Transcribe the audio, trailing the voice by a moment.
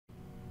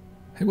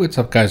Hey, what's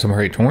up guys, I'm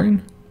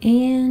Praetorian.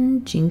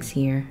 And Jinx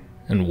here.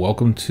 And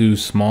welcome to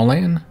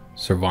Smalland,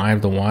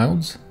 Survive the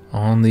Wilds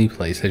on the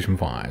PlayStation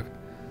 5.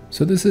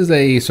 So this is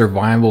a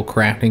survival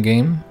crafting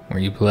game where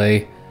you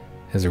play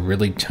as a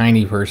really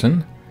tiny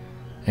person.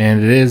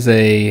 And it is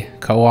a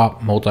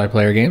co-op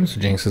multiplayer game, so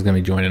Jinx is going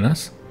to be joining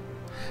us.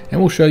 And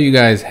we'll show you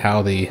guys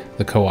how the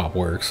co-op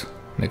works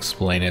and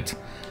explain it.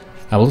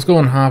 Let's go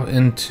and hop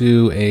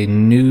into a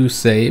new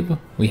save.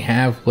 We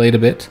have played a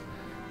bit.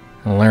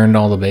 I learned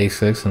all the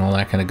basics and all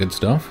that kind of good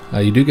stuff.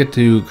 You do get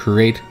to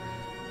create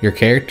your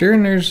character,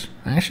 and there's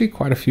actually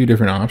quite a few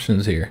different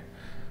options here.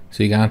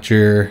 So you got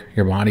your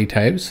body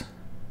types.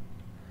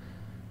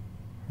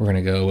 We're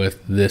gonna go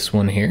with this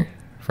one here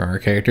for our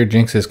character.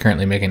 Jinx is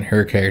currently making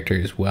her character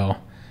as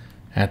well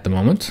at the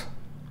moment.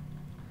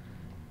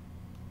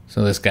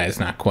 So this guy's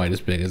not quite as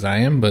big as I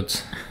am,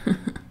 but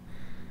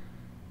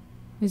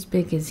as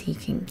big as he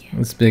can get.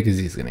 As big as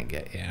he's gonna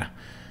get, yeah.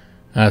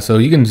 So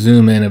you can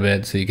zoom in a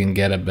bit so you can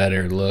get a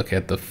better look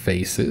at the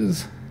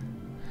faces.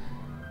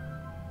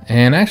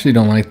 And I actually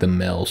don't like the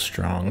male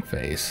strong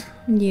face.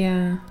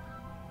 Yeah.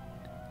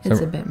 It's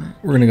so a bit much.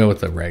 We're gonna go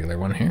with the regular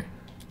one here.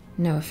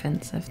 No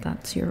offense if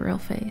that's your real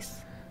face.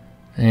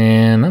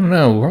 And I don't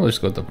know, we'll just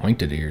go with the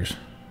pointed ears.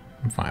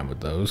 I'm fine with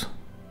those.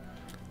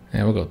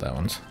 Yeah, we'll go with that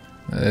ones.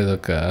 They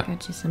look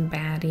got you some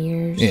bad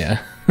ears.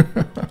 Yeah.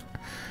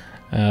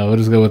 We'll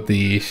just go with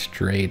the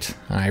straight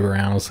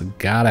eyebrows.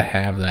 Gotta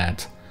have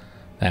that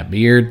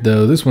beard,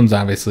 though. This one's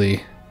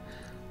obviously,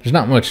 there's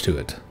not much to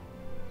it.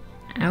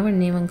 I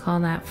wouldn't even call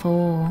that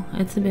full.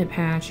 It's a bit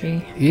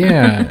patchy.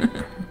 Yeah.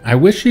 I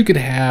wish you could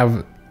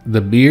have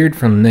the beard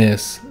from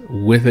this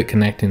with it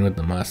connecting with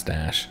the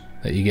mustache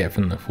that you get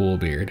from the full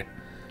beard.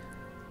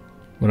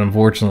 But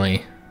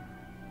unfortunately,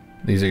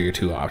 these are your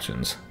two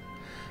options.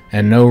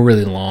 And no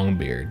really long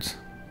beards.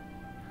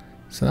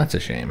 So that's a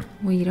shame.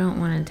 Well, you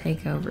don't want to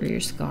take over your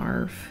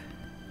scarf.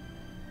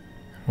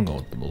 We'll go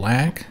with the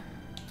black.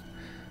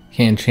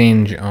 Can't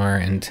change our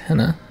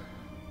antenna.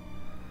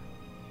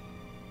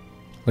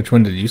 Which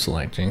one did you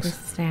select, Jinx?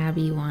 The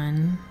stabby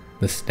one.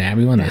 The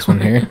stabby one? This one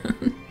here?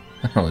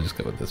 I'll probably just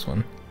go with this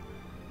one.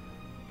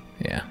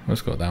 Yeah,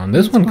 let's go with that one.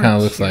 This one kind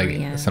of looks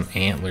like some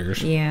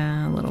antlers.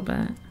 Yeah, a little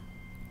bit.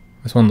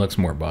 This one looks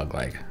more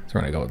bug-like. So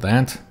we're going to go with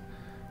that.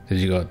 Did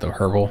you go with the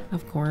herbal?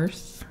 Of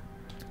course.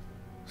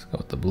 Let's go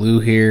with the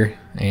blue here.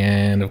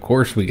 And of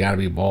course we got to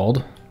be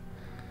bald,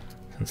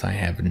 since I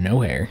have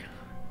no hair.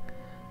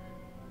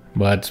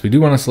 But we do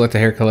want to select a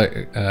hair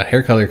color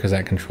because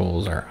that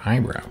controls our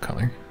eyebrow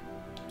color.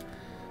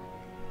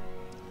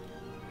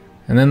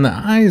 And then the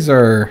eyes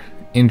are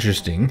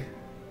interesting.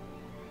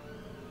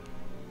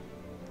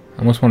 I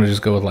almost want to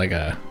just go with like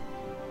a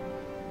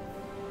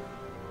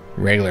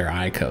regular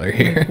eye color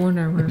here.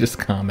 Whatever. Just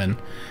common.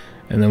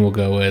 And then we'll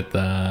go with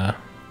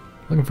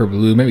looking for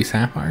blue, maybe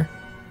sapphire.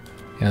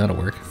 Yeah, that'll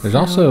work. There's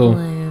also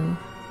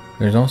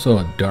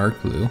a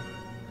dark blue.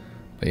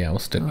 But yeah, we'll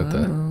stick with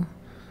the.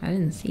 I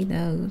didn't see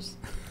those.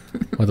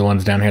 With the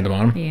ones down here at the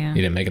bottom? Yeah.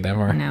 You didn't make it that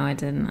far? No, I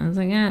didn't. I was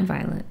like,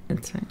 violet.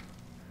 It's fine.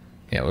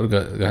 Yeah, we'll go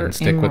ahead and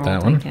stick with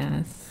that one. I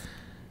guess.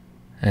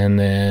 And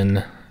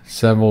then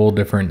several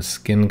different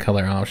skin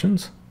color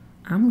options.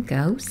 I'm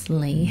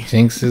ghostly.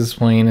 Jinx is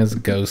playing as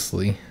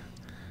ghostly.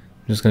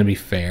 Just going to be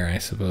fair, I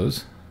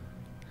suppose.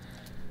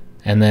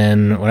 And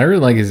then what I really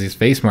like is these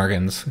face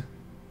markings,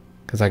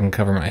 because I can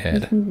cover my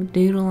head. You can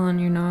doodle on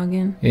your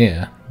noggin.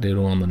 Yeah,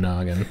 doodle on the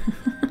noggin.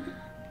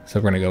 So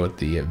we're going to go with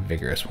the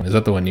vigorous one. Is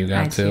that the one you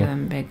got too?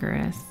 I'm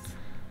vigorous.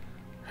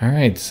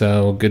 Alright,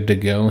 so good to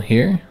go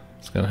here.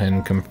 Let's go ahead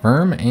and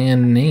confirm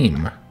and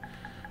name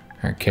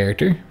our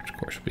character, which of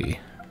course will be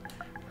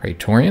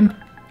Praetorian.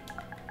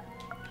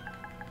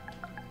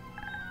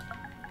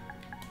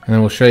 And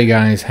then we'll show you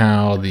guys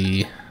how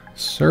the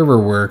server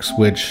works,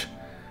 which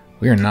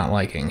we are not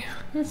liking.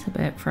 It's a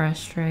bit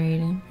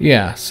frustrating.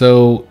 Yeah,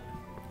 so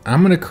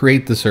I'm going to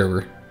create the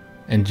server.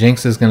 And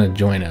Jinx is going to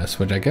join us,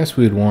 which I guess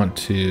we would want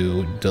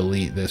to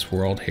delete this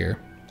world here.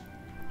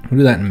 We'll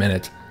do that in a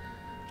minute.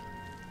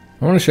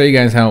 I want to show you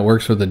guys how it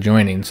works with the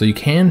joining. So you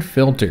can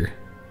filter.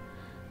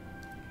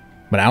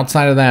 But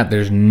outside of that,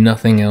 there's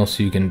nothing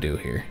else you can do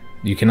here.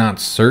 You cannot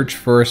search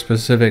for a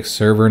specific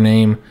server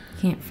name.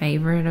 You can't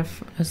favorite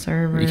a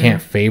server. You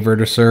can't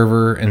favorite a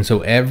server. And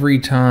so every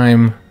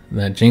time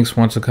that Jinx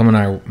wants to come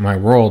in my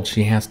world,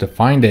 she has to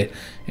find it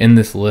in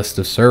this list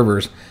of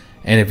servers.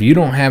 And if you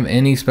don't have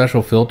any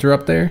special filter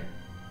up there,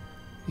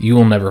 you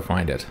will never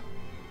find it.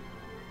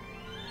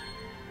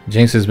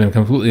 Jinx has been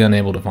completely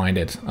unable to find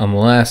it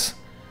unless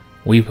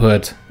we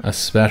put a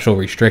special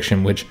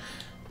restriction, which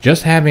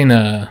just having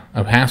a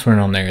password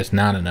on there is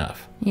not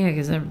enough. Yeah,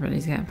 because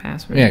everybody's got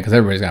passwords. Yeah, because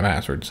everybody's got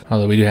passwords.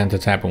 Although we do have to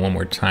tap it one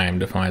more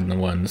time to find the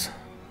ones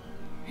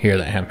here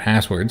that have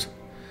passwords.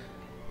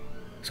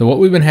 So what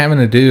we've been having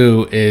to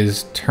do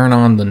is turn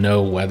on the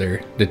no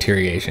weather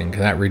deterioration,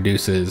 because that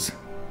reduces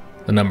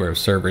the number of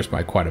servers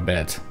by quite a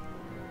bit.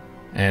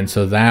 And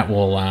so that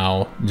will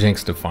allow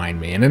Jinx to find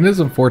me. And it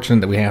is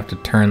unfortunate that we have to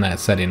turn that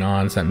setting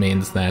on. So that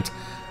means that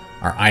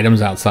our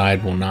items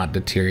outside will not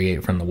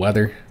deteriorate from the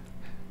weather.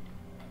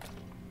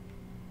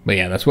 But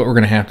yeah, that's what we're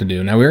going to have to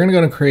do. Now we're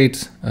going to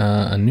create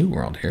a new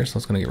world here. So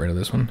let's going to get rid of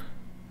this one.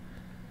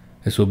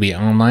 This will be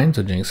online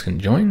so Jinx can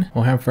join.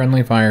 We'll have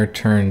friendly fire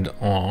turned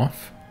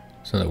off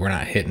so that we're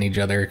not hitting each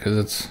other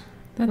because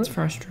that's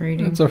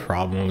frustrating. That's a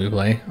problem when we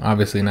play.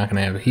 Obviously not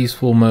going to have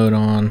peaceful mode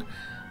on.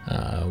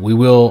 We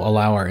will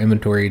allow our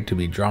inventory to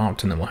be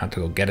dropped and then we'll have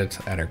to go get it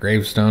at our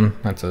gravestone.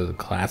 That's a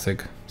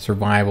classic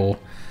survival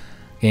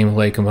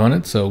gameplay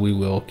component, so we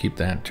will keep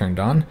that turned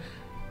on.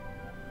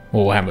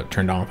 Well, we'll have it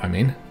turned off, I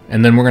mean.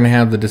 And then we're going to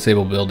have the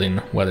disable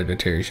building weather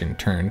deterioration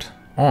turned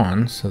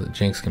on so that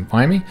Jinx can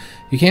find me.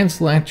 You can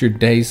select your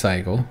day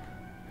cycle.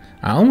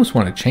 I almost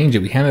want to change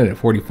it. We had it at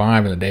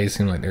 45 and the days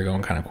seem like they're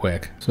going kind of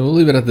quick. So we'll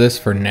leave it at this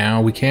for now.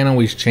 We can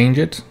always change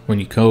it. When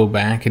you go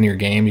back in your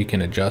game, you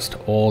can adjust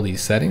all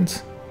these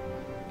settings.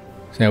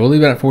 So yeah, we'll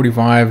leave it at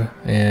 45,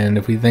 and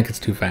if we think it's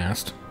too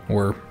fast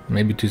or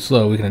maybe too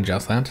slow, we can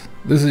adjust that.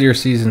 This is your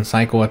season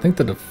cycle. I think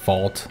the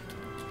default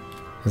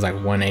is like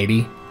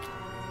 180.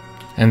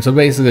 And so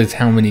basically it's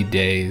how many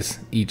days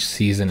each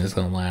season is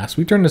going to last.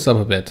 We turned this up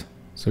a bit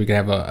so we could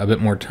have a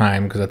bit more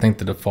time because I think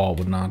the default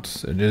would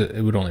not,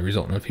 it would only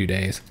result in a few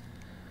days.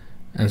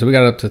 And so we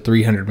got up to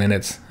 300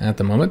 minutes at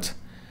the moment.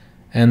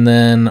 And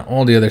then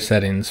all the other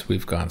settings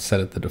we've got set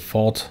at the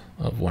default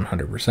of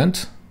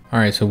 100%.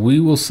 Alright, so we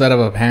will set up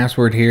a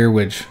password here,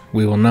 which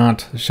we will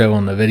not show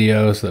on the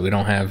video so that we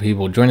don't have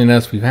people joining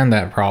us. We've had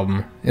that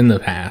problem in the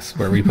past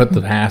where we put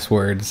the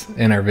passwords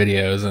in our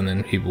videos and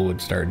then people would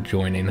start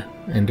joining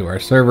into our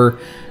server.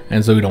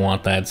 And so we don't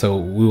want that. So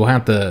we will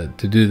have to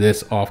do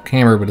this off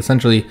camera, but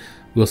essentially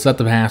we'll set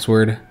the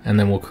password and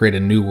then we'll create a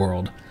new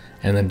world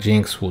and then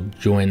Jinx will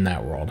join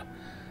that world.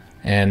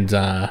 And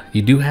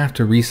you do have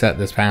to reset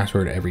this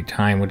password every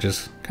time, which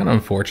is kind of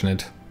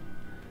unfortunate.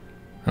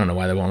 I don't know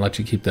why they won't let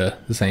you keep the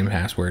same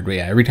password, but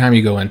yeah, every time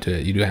you go into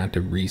it, you do have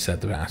to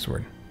reset the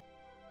password.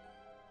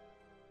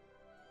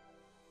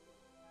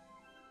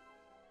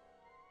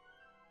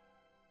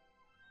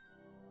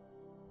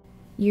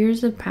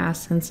 Years have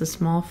passed since the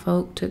small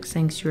folk took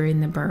sanctuary in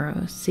the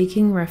burrows,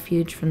 seeking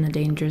refuge from the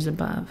dangers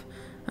above.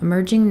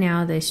 Emerging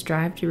now, they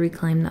strive to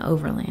reclaim the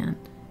overland,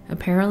 a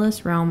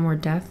perilous realm where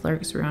death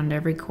lurks around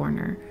every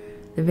corner.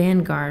 The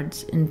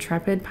vanguards,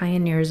 intrepid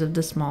pioneers of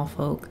the small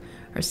folk,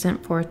 are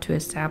sent forth to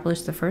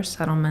establish the first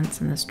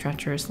settlements in this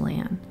treacherous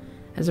land.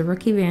 As a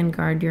rookie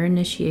vanguard, your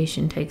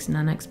initiation takes an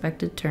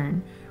unexpected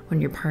turn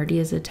when your party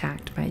is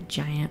attacked by a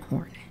giant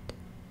hornet.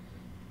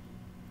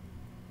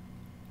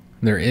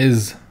 There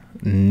is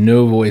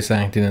no voice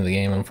acting in the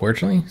game,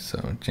 unfortunately,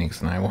 so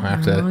Jinx and I will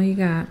have to... Oh, you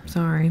got,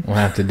 sorry. We'll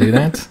have to do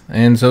that.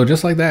 And so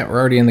just like that, we're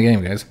already in the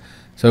game, guys.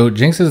 So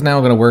Jinx is now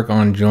going to work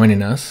on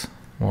joining us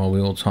while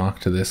we will talk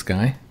to this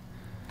guy.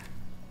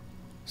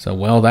 So,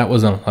 well, that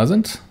was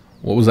unpleasant.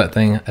 What was that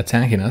thing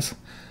attacking us?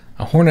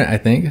 A hornet, I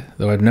think,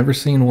 though I've never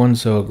seen one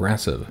so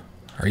aggressive.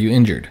 Are you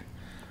injured?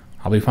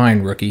 I'll be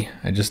fine, rookie.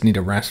 I just need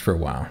a rest for a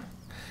while.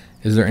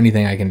 Is there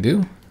anything I can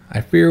do?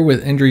 I fear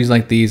with injuries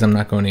like these, I'm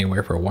not going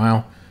anywhere for a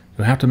while.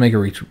 You'll have to make a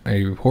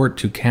report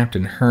to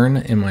Captain Hearn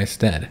in my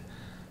stead.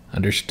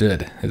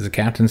 Understood. Is the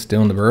captain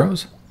still in the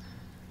burrows?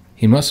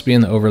 He must be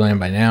in the overland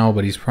by now,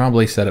 but he's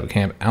probably set up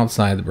camp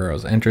outside the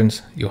burrows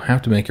entrance. You'll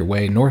have to make your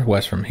way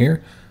northwest from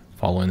here,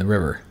 following the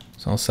river.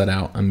 So I'll set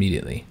out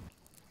immediately.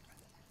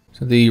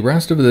 So the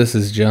rest of this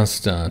is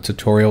just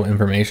tutorial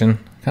information.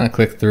 Kind of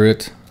click through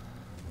it.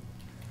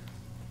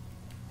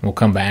 We'll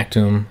come back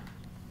to them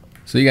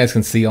so you guys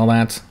can see all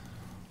that,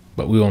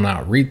 but we will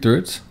not read through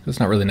it. It's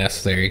not really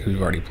necessary because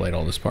we've already played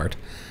all this part.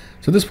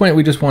 So at this point,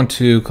 we just want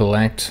to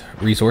collect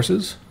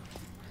resources.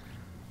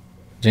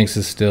 Jinx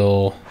is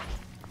still...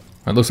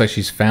 It looks like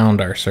she's found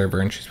our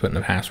server and she's putting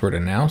the password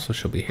in now, so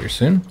she'll be here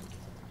soon.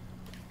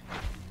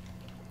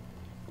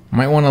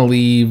 Might want to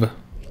leave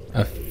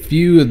a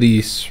few of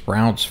these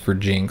sprouts for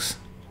Jinx.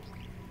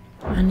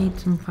 I need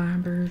some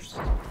fibers.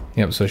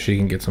 Yep, so she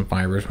can get some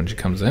fibers when she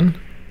comes in.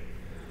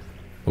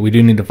 But we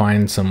do need to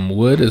find some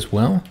wood as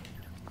well.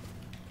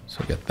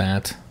 So get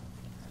that.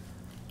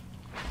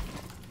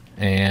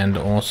 And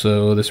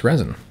also this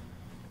resin.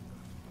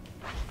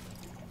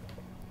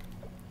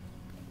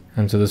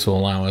 And so this will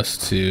allow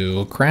us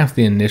to craft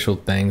the initial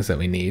things that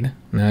we need.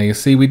 Now you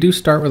see we do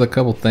start with a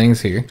couple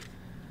things here.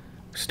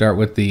 We start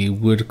with the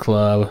wood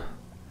club,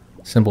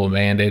 simple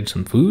bandage,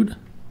 some food,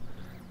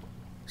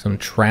 some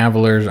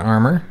traveler's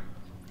armor,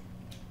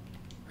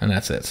 and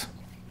that's it.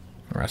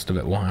 The rest of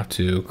it we'll have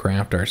to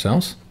craft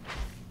ourselves.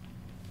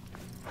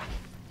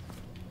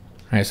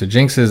 Alright, so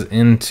Jinx is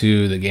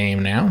into the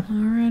game now.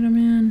 Alright, I'm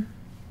in.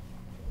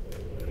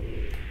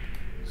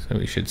 So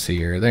we should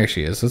see her. There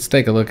she is. Let's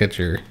take a look at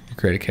your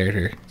created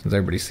character. Since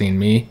everybody's seen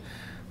me,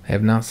 they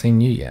have not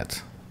seen you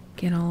yet.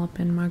 Get all up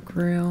in my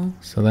grill.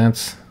 So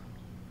that's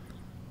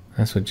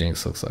what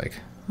Jinx looks like.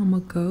 I'm a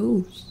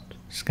ghost.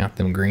 She's got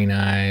them green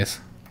eyes,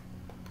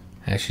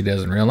 as she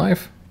does in real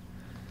life.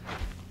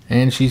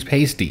 And she's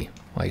pasty,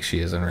 like she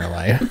is in real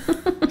life.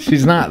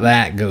 She's not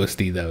that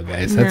ghosty, though,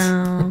 guys. That's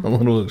No. a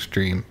little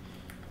extreme.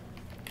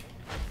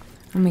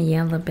 I'm a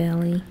yellow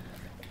belly.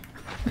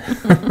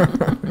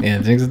 Yeah,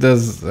 Jinx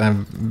does have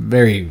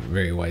very,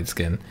 very white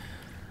skin.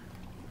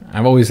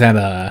 I've always had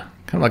a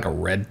kind of like a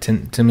red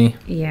tint to me.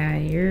 Yeah,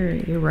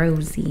 you're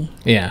rosy.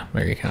 Yeah,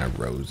 very kind of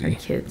rosy. Our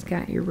kid's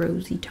got your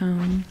rosy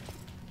tone.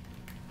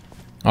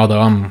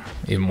 Although I'm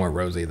even more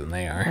rosy than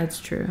they are. That's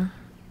true.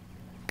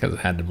 Because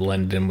I had to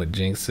blend in with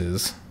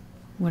Jinx's.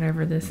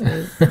 Whatever this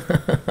is.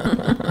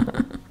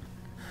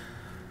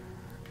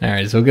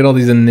 Alright, so we'll get all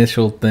these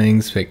initial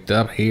things picked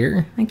up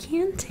here. I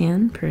can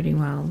tan pretty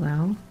well,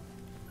 though.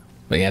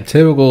 But yeah,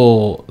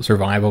 typical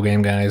survival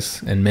game,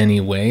 guys, in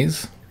many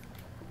ways.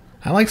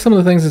 I like some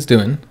of the things it's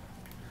doing.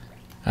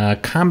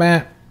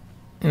 Combat,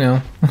 you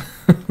know.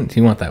 Do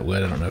you want that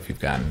wood? I don't know if you've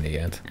gotten it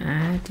yet.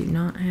 I do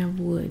not have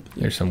wood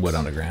yet. There's some wood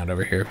on the ground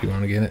over here if you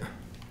want to get it.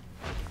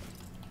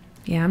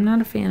 Yeah, I'm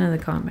not a fan of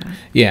the combat.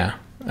 Yeah,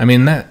 I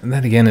mean,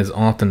 that again is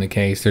often the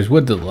case. There's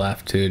wood to the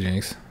left, too,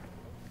 Jinx.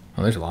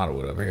 Oh, there's a lot of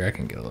wood over here. I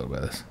can get a little bit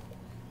of this.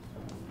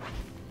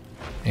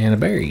 And a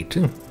berry,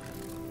 too.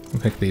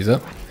 We'll pick these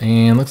up.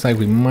 And looks like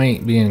we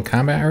might be in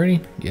combat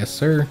already. Yes,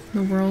 sir.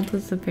 The world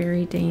is a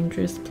very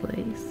dangerous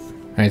place.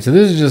 Alright, so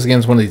this is just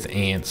against one of these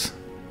ants.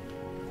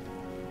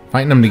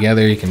 Fighting them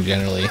together, you can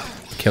generally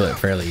kill it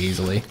fairly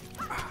easily.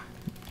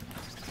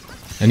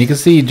 And you can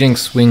see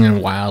Jinx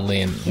swinging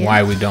wildly and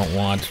why we don't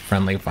want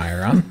friendly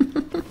fire on.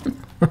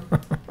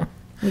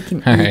 We can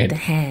eat the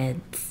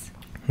heads.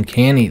 We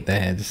can eat the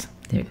heads.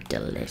 They're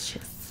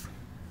delicious.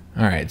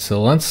 Alright,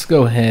 so let's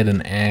go ahead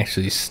and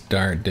actually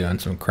start doing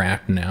some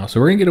crafting now. So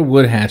we're going to get a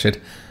wood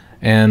hatchet.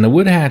 And the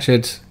wood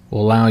hatchet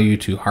will allow you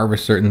to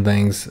harvest certain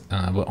things.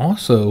 But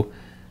also,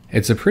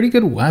 it's a pretty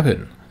good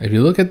weapon. If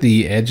you look at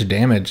the edge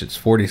damage, it's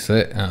 4 to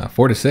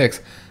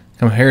 6.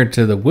 Compared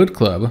to the wood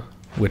club,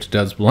 which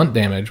does blunt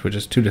damage, which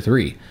is 2 to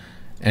 3.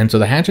 And so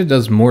the hatchet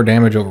does more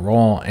damage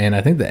overall. And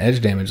I think the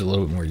edge damage is a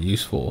little bit more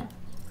useful.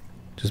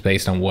 Just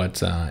based on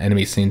what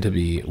enemies seem to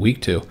be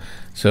weak to.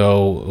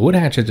 So wood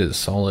hatchet is a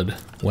solid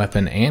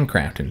weapon and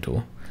crafting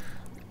tool.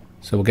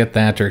 So we'll get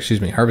that, or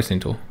excuse me, harvesting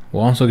tool.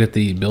 We'll also get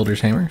the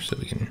builder's hammer so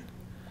we can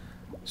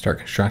start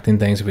constructing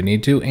things if we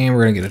need to. And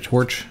we're going to get a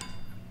torch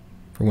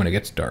for when it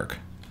gets dark.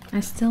 I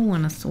still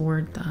want a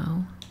sword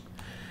though.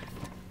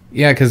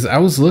 Yeah, because I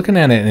was looking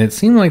at it and it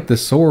seemed like the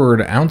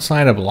sword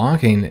outside of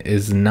blocking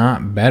is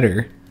not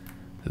better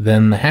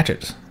than the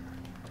hatchets.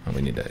 Oh,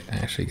 we need to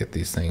actually get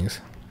these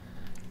things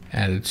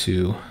added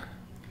to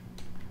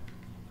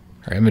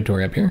our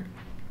inventory up here.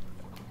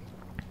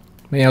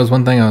 But yeah, it was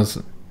one thing I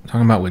was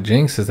talking about with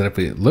Jinx is that if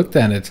we looked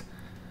at it,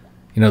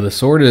 you know, the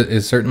sword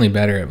is certainly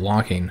better at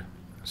blocking.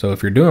 So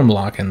if you're doing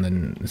blocking,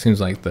 then it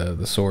seems like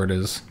the sword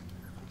is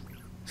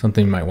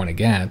something you might want to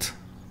get.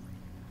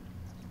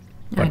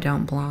 I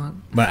don't block.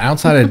 But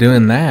outside of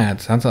doing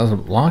that, outside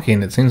of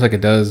blocking, it seems like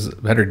it does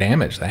better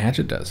damage. The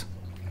hatchet does.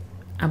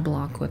 I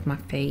block with my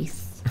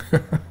face.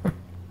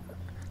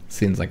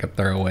 Seems like a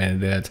thorough way to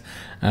do it.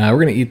 We're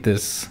going to eat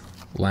this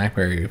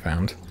blackberry we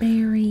found.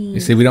 Berries. You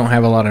see, we don't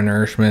have a lot of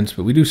nourishments,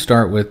 but we do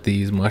start with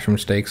these mushroom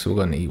steaks, so we'll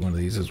go ahead and eat one of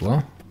these as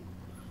well.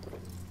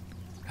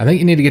 I think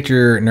you need to get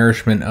your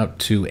nourishment up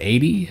to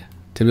 80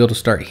 to be able to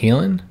start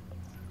healing.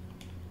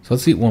 So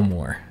let's eat one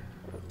more.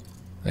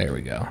 There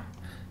we go.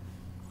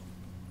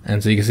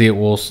 And so you can see it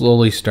will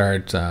slowly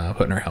start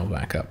putting our health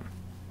back up.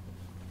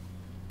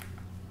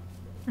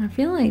 I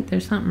feel like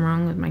there's something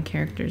wrong with my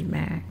character's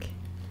back.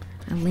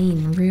 I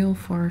lean real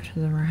far to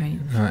the right.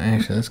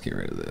 Actually, let's get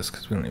rid of this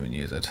because we don't even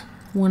use it.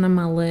 One of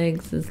my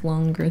legs is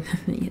longer than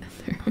the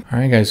other.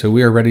 Alright guys, so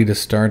we are ready to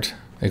start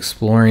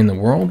exploring the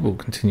world. We'll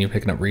continue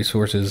picking up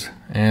resources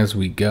as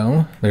we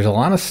go. There's a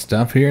lot of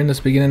stuff here in this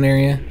beginning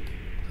area.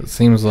 It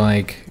seems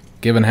like,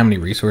 given how many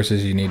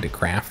resources you need to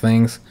craft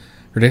things,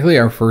 particularly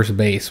our first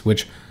base,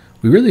 which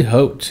we really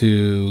hope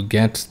to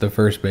get the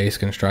first base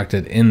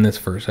constructed in this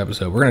first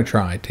episode. We're going to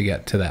try to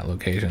get to that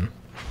location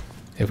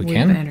if we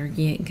can. We better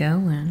get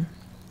going.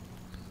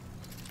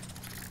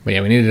 But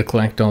yeah, we needed to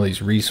collect all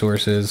these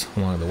resources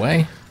along the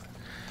way.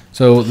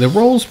 So the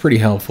roll's pretty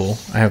helpful,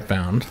 I have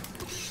found,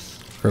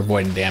 for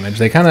avoiding damage.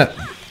 They kind of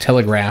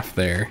telegraph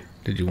there.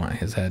 Did you want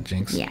his head,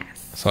 Jinx?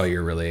 Yes. I saw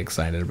you're really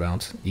excited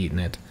about eating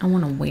it. I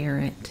want to wear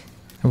it.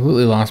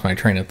 Completely lost my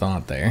train of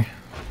thought there.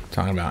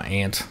 Talking about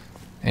ant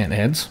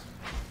heads.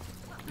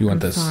 You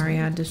want this? Sorry,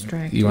 I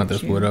distracted you. You want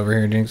this wood over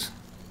here, Jinx?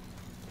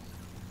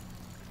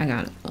 I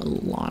got a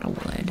lot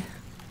of wood.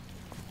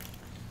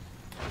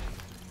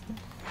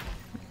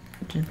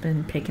 Just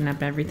been picking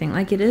up everything.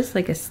 Like, it is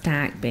like a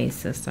stack-based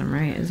system,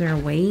 right? Is there a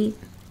weight?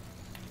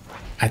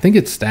 I think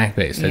it's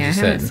stack-based, yeah, as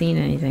you I haven't said. seen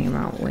anything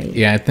about weight.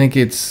 Yeah, I think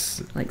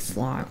it's... like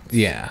slots.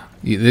 Yeah.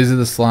 These are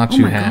the slots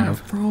you have.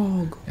 God, a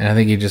frog. And I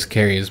think you just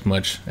carry as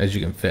much as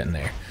you can fit in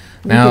there.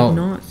 We Now, did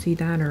not see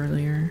that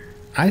earlier.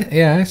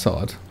 I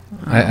saw it.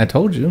 Oh. I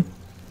told you.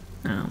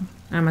 Oh,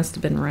 I must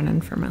have been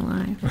running for my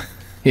life.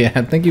 Yeah,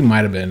 I think you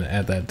might have been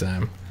at that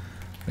time.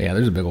 But yeah,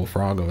 there's a big old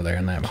frog over there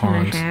in that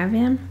pond. Can I have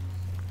him?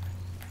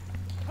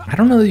 I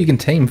don't know that you can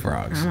tame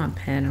frogs. I'm gonna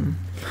pet him.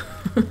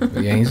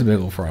 But yeah, he's a big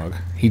old frog.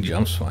 He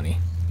jumps funny.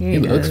 Yeah, He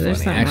looks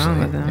there's funny, something wrong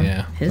with actually. him.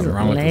 Yeah, His something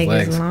wrong with his leg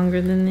legs. is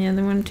longer than the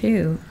other one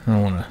too. I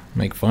don't want to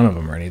make fun of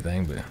him or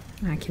anything, but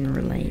I can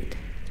relate.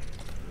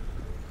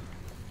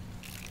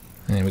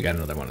 and we got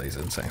another one of these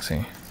insects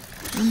here.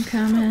 I'm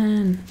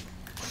coming.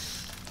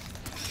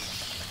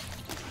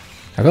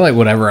 I feel like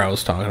whatever I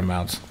was talking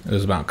about, it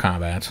was about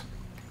combat.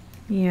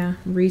 Yeah,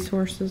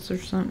 resources or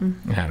something.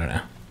 I don't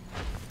know.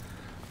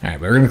 Alright,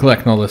 but we're going to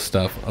collect all this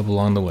stuff up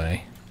along the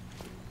way.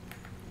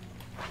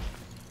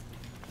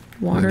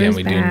 Water Again, is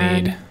we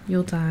bad. do need...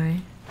 You'll die.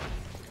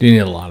 Do need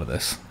a lot of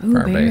this Ooh, for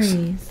our berries.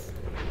 base.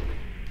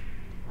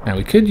 Now,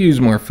 we could use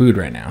more food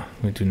right now.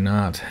 We do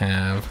not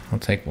have... I'll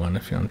take one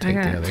if you want to take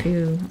the I got other.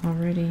 2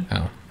 already.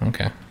 Oh,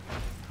 okay.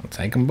 I'll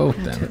take them both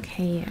I then. took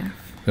half.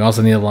 We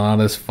also need a lot of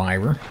this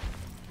fiber.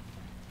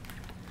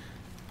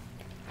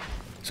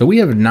 So we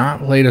have not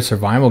played a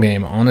survival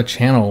game on the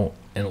channel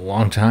in a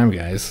long time,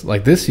 guys.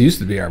 Like, this used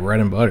to be our bread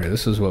and butter.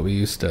 This is what we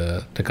used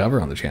to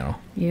cover on the channel.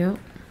 Yep.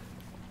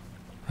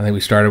 I think we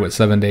started with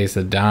 7 Days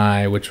to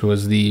Die, which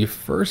was the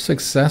first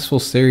successful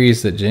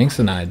series that Jinx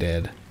and I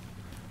did.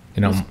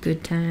 You know,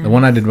 good time. the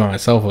one I did by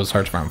myself was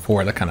Hearts Farm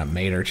 4. That kind of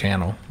made our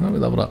channel. Oh, we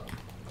leveled up.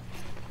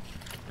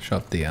 Show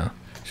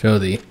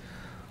the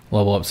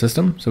level up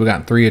system. So we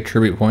got 3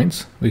 attribute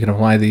points. We can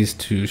apply these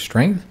to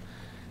strength,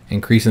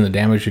 increasing the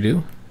damage you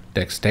do.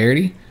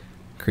 Dexterity,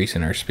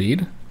 increasing our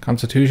speed.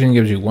 Constitution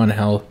gives you 1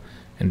 health.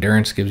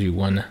 Endurance gives you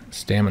 1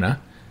 stamina.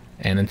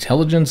 And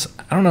intelligence,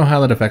 I don't know how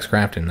that affects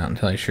crafting. Not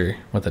entirely sure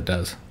what that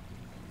does.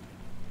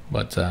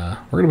 But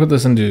we're going to put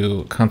this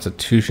into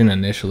Constitution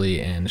initially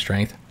and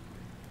Strength.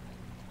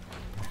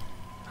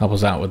 Help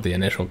us out with the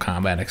initial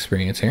combat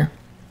experience here.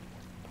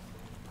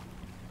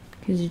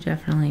 Because you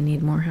definitely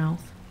need more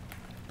health.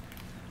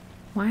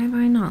 Why have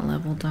I not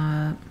leveled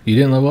up? You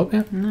didn't level up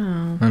yet?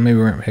 No. Maybe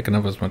we weren't picking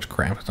up as much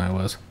crap as I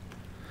was.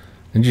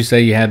 Didn't you say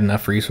you had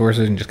enough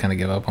resources and just kind of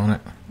give up on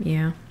it?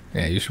 Yeah.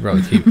 Yeah, you should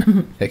probably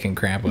keep picking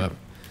crap up.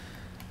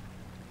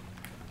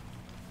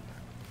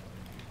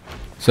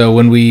 So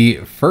when we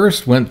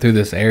first went through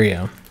this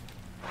area,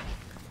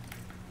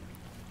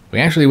 we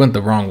actually went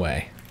the wrong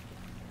way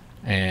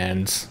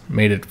and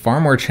made it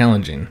far more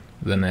challenging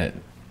than it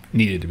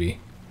needed to be.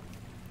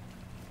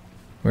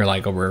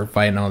 We're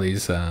fighting all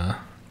these, a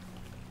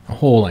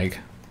whole like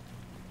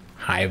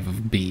hive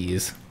of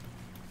bees.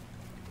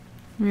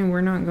 I mean,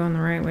 we're not going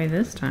the right way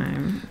this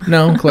time.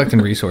 No,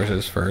 collecting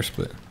resources first,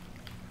 but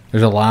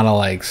there's a lot of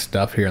like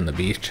stuff here on the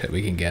beach that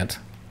we can get.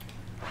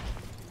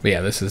 But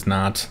yeah, this is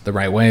not the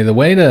right way. The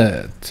way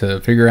to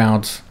figure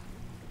out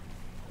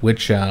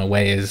which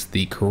way is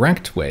the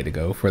correct way to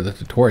go for the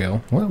tutorial.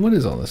 What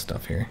is all this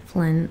stuff here?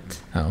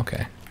 Flint. Oh,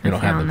 okay. You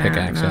don't have the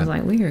pickaxe and I was yet.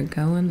 like, we are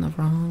going the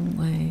wrong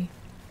way.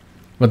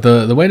 But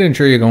the way to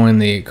ensure you're going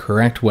the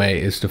correct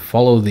way is to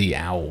follow the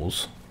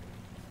owls.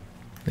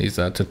 These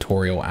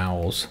tutorial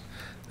owls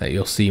that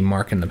you'll see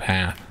marking the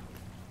path.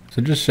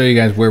 So just show you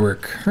guys where we're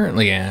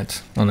currently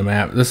at on the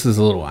map. This is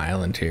a little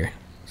island here.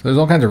 So there's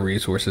all kinds of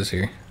resources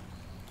here.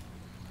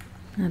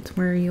 That's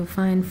where you'll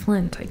find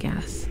flint, I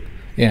guess.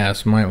 Yeah,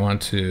 so might want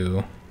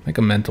to make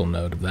a mental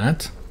note of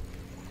that.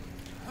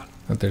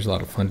 That there's a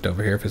lot of flint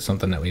over here if it's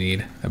something that we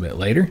need a bit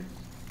later.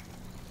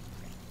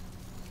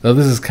 Though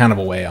this is kind of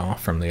a way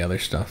off from the other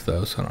stuff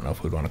though, so I don't know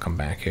if we'd want to come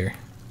back here.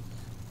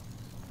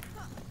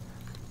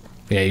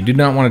 Yeah, you do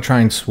not want to try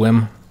and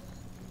swim.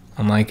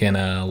 Unlike in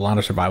a lot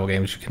of survival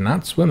games, you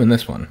cannot swim in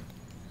this one.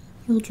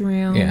 You'll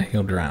drown. Yeah,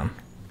 you'll drown.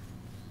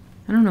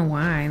 I don't know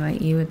why.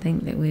 Like, you would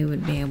think that we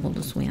would be able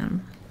to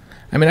swim.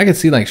 I mean, I could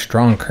see like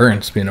strong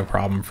currents being a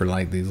problem for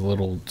like these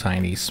little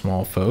tiny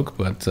small folk,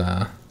 but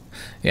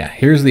yeah,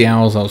 here's the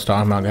owls I was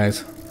talking about,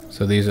 guys.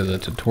 So these are the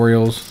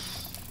tutorials.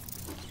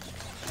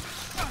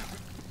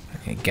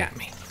 It got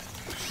me.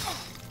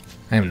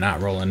 I am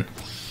not rolling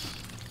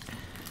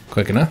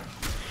quick enough.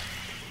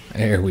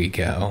 There we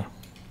go.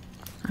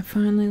 I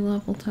finally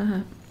leveled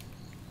up.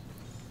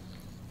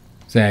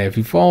 So yeah, if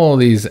you follow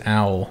these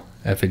owl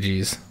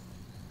effigies,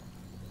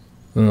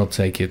 then they'll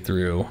take you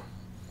through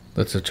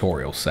the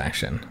tutorial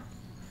section.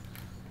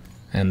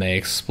 And they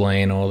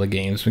explain all the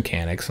game's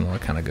mechanics and all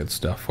that kind of good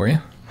stuff for you.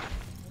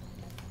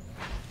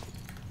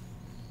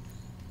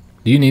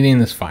 Do you need any of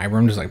this fiber?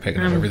 I'm just like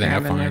picking up everything I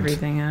find.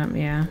 Everything up,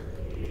 yeah.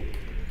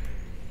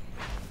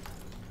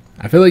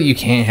 I feel like you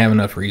can't have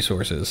enough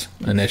resources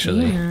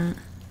initially. Yeah.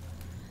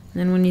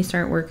 Then when you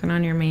start working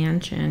on your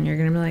mansion, you're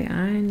going to be like,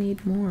 I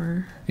need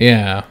more.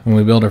 Yeah, when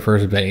we build our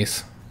first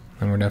base,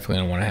 then we're definitely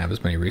going to want to have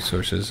as many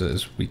resources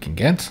as we can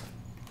get.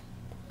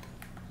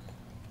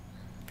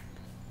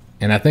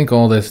 And I think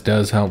all this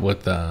does help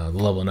with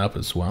leveling up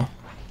as well.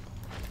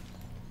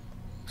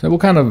 So we'll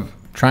kind of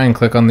try and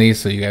click on these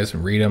so you guys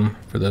can read them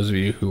for those of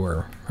you who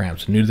are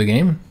perhaps new to the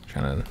game,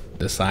 trying to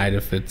decide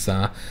if it's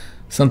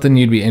something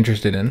you'd be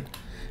interested in.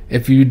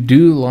 If you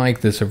do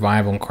like the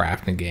survival and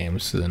crafting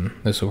games, then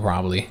this will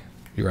probably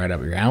be right up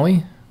your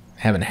alley.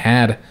 Haven't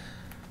had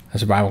a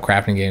survival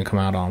crafting game come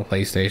out on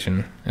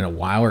PlayStation in a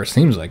while, or it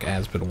seems like it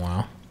has been a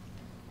while.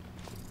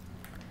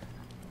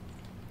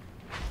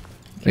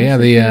 Yeah,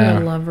 if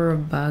you're a lover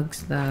of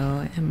bugs,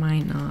 though, it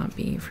might not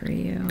be for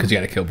you. Because you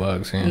gotta kill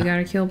bugs, yeah. You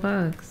gotta kill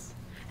bugs.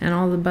 And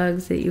all the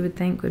bugs that you would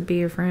think would be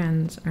your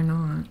friends are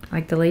not.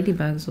 Like the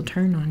ladybugs will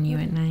turn on you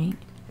at night.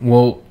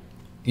 Well,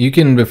 you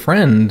can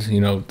befriend, you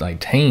know, like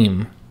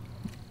tame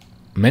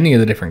many of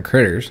the different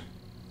critters.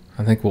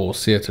 I think we'll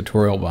see a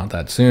tutorial about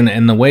that soon.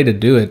 And the way to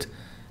do it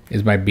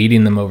is by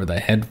beating them over the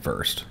head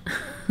first.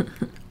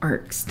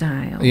 Arc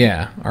style.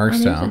 Yeah, arc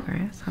style. There's a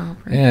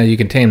grasshopper. Yeah, you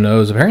can tame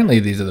those. Apparently,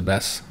 these are the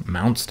best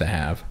mounts to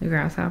have. The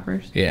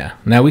grasshoppers? Yeah.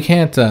 Now, we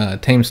can't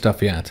tame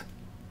stuff yet.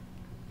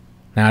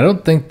 Now, I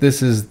don't think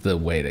this is the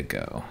way to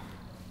go.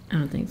 I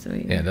don't think so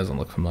either. Yeah, it doesn't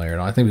look familiar at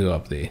all. I think we go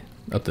up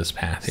this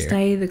path here.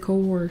 Stay the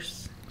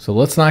course. So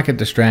let's not get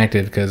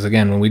distracted, because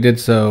again, when we did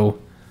so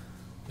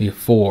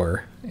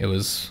before, it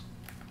was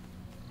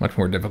much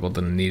more difficult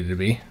than it needed to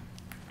be.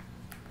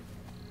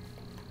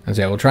 And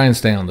so yeah, we'll try and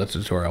stay on the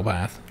tutorial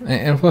path.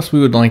 And plus,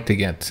 we would like to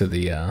get to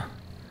the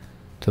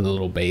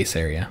little base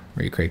area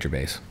where you create your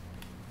base.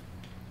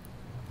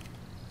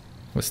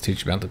 Let's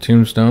teach you about the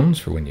tombstones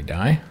for when you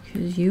die.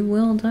 Because you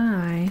will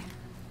die.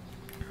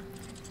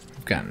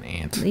 I've got an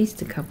ant. At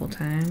least a couple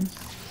times.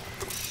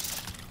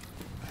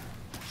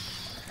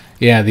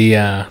 Yeah,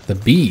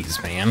 the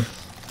bees, man.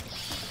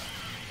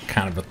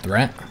 Kind of a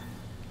threat.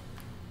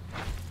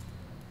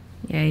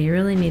 Yeah, you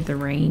really need the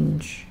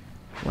range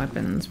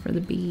weapons for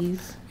the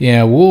bees.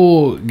 Yeah,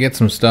 we'll get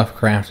some stuff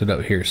crafted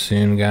up here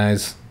soon,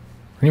 guys.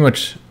 Pretty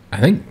much,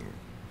 I think,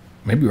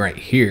 maybe right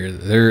here.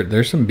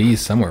 There's some bees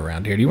somewhere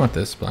around here. Do you want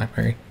this,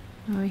 Blackberry?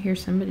 Oh, I hear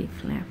somebody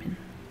flapping.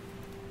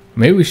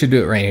 Maybe we should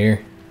do it right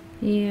here.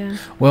 Yeah.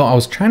 Well, I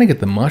was trying to get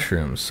the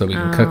mushrooms so we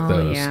can cook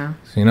those. Yeah.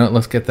 So you know what?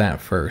 Let's get that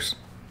first.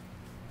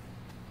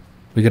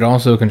 We could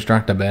also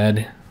construct a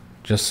bed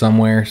just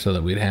somewhere so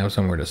that we'd have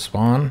somewhere to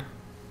spawn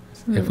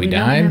So if we don't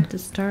died. have to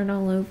start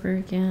all over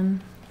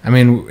again. I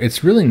mean,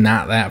 it's really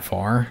not that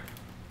far.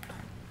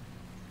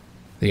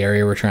 The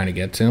area we're trying to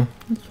get to.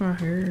 That's what I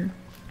heard.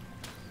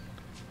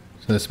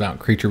 So it's about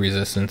creature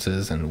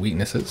resistances and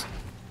weaknesses.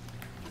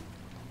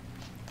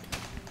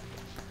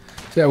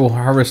 So yeah, we'll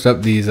harvest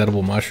up these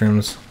edible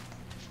mushrooms.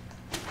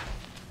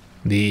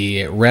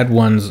 The red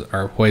ones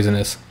are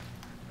poisonous.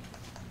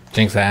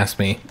 Jinx asked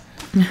me.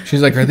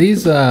 She's like, are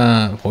these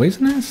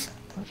poisonous?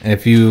 And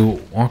if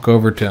you walk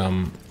over to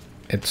them,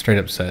 it straight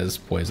up says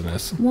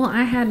poisonous. Well,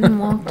 I hadn't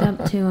walked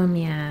up to them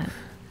yet.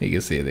 You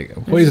can see they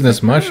go,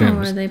 poisonous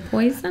mushrooms. Oh, are they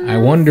poisonous? I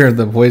wonder if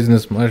the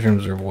poisonous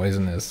mushrooms are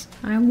poisonous.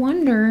 I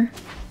wonder.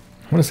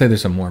 I want to say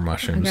there's some more I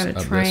mushrooms gotta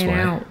up try this it way.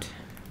 out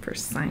for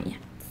science.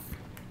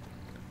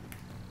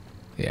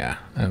 Yeah,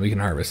 we can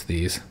harvest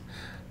these.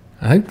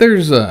 I think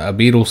there's a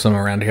beetle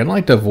somewhere around here. I'd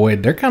like to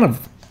avoid. They're kind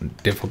of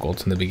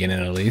difficult in the beginning,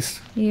 at least.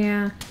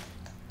 Yeah.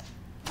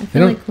 I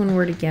feel like when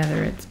we're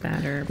together, it's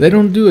better. They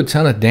don't do a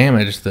ton of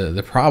damage.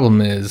 The problem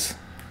is...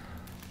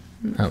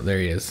 Oh, there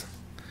he is.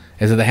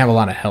 Is that they have a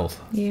lot of health.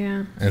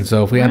 Yeah. And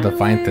so if we have to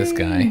fight this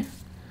guy...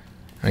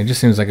 I mean, it just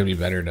seems like it'd be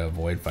better to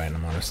avoid fighting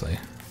him, honestly.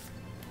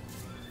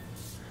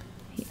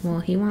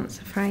 Well, he wants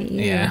to fight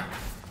you. Yeah.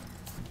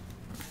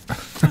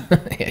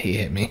 Yeah, he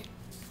hit me.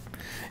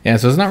 Yeah,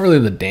 so it's not really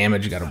the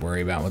damage you got to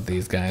worry about with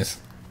these guys.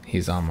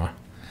 He's on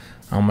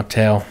my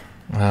tail.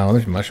 Wow,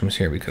 there's mushrooms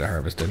here we could have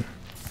harvested.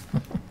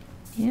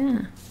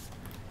 Yeah.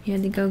 You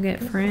had to go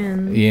get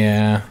friends.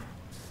 Yeah.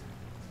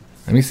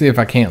 Let me see if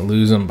I can't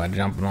lose them by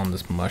jumping on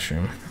this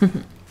mushroom.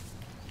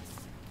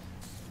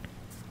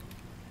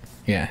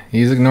 Yeah,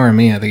 he's ignoring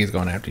me. I think he's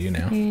going after you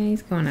now. Yeah,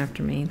 he's going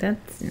after me.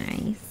 That's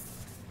nice.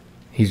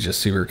 He's just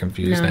super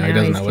confused now. He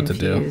doesn't know what to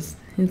do.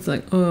 He's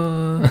like,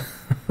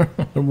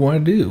 What do I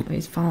do?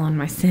 He's following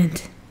my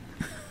scent.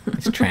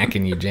 He's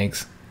tracking you,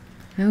 Jinx.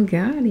 Oh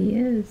God, he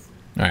is.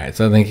 All right,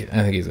 so I think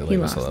he's gonna He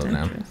leave us lost alone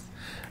now. interest.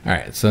 All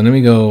right, so let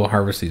me go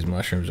harvest these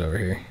mushrooms over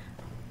here.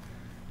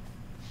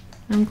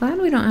 I'm glad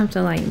we don't have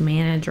to like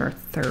manage our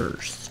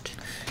thirst.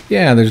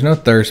 Yeah, there's no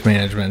thirst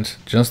management,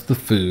 just the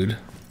food.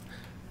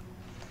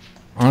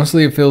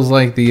 Honestly, it feels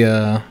like the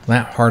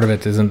that part of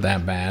it isn't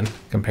that bad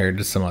compared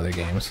to some other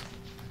games,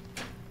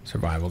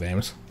 survival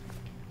games.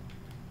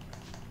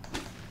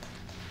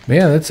 But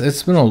yeah,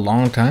 it's been a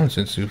long time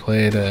since we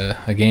played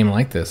a game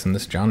like this in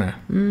this genre.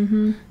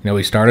 Mm-hmm. You know,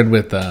 we started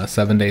with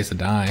 7 Days to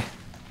Die.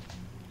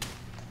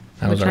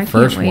 That was our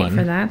first one. I can't wait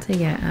for that to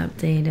get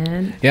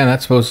updated. Yeah,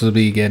 that's supposed to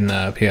be getting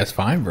a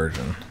PS5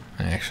 version,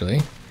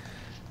 actually.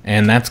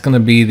 And that's going to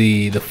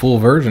be the full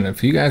version.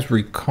 If you guys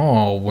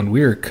recall, when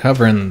we were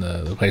covering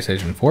the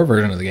PlayStation 4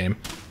 version of the game,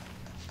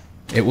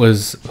 it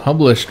was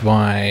published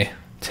by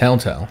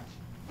Telltale.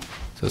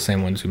 So the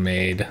same ones who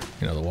made,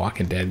 you know, the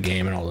Walking Dead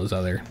game and all those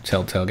other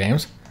Telltale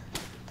games.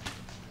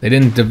 They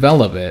didn't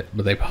develop it,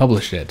 but they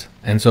published it.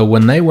 And so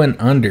when they went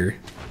under,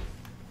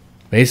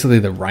 basically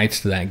the rights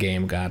to that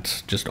game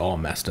got just all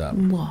messed up.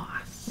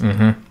 Lost.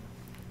 Mm-hmm.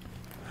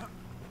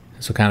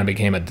 So it kind of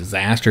became a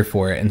disaster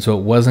for it, and so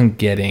it wasn't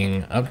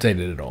getting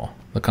updated at all.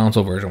 The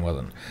console version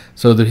wasn't.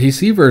 So the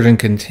PC version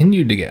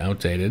continued to get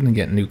updated and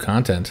get new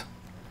content.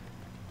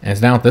 And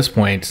it's now at this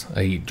point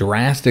a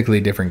drastically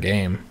different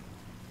game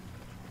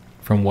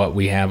from what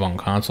we have on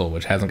console,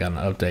 which hasn't gotten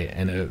an update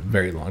in a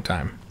very long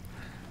time.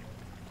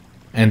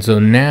 And so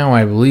now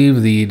I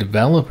believe the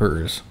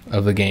developers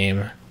of the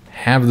game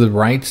have the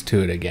rights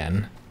to it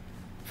again,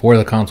 for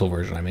the console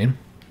version, I mean.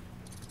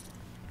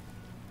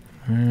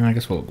 I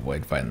guess we'll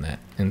avoid fighting that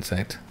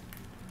insect.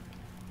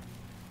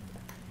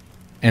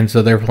 And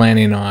so they're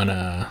planning on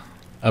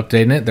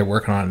updating it. They're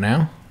working on it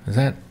now. Is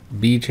that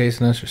bee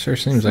chasing us? It sure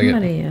seems like it.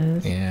 Somebody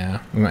is.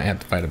 Yeah, we might have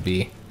to fight a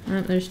bee.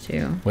 Oh, there's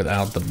two.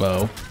 Without the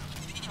bow.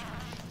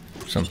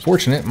 It's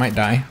unfortunate, might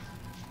die.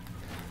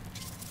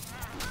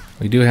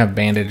 We do have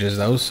bandages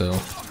though, so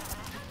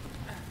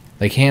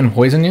they can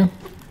poison you.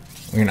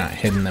 We're not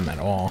hitting them at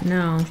all.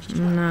 No,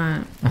 I'm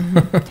not.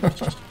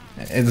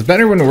 It's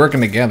better when we're working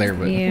together,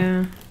 but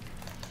yeah.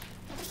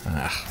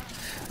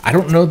 I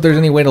don't know if there's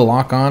any way to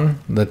lock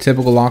on. The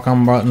typical lock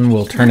on button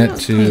will turn it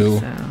to.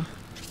 So.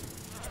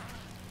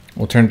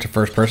 We'll turn it to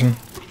first person.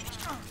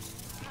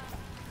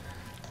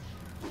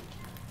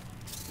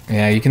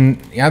 Yeah, you can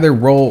either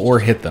roll or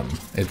hit them,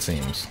 it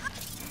seems.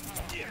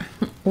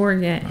 Or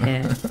get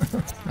hit.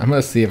 I'm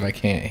gonna see if I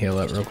can't heal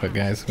up real quick,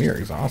 guys. We are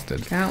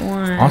exhausted. Got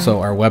one. Also,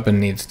 our weapon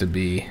needs to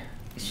be.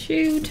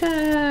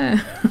 Shooter.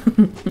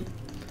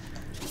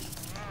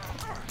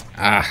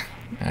 Got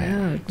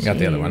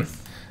the other one.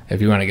 If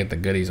you want to get the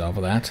goodies off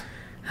of that.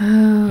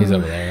 Oh, He's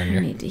over there I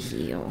need to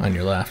heal. on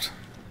your left.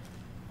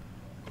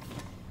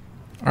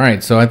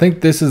 Alright, so I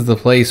think this is the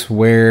place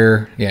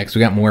where, yeah, because we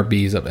got more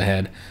bees up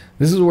ahead.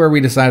 This is where we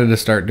decided to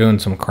start doing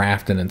some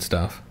crafting and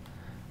stuff.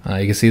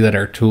 You can see that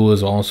our tool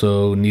is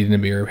also needing to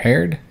be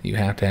repaired. You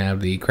have to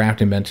have the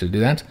crafting bench to do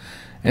that.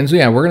 And so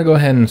yeah, we're going to go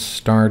ahead and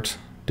start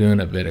doing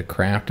a bit of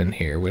crafting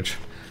here, which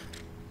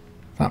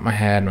I thought I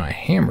had my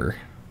hammer.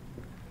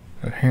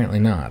 Apparently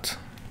not.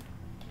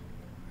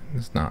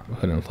 It's not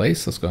put in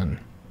place. Let's go ahead and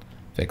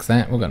fix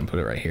that. We'll go ahead and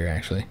put it right here,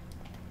 actually.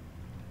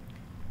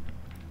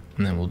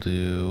 And then we'll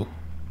do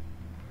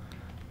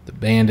the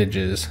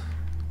bandages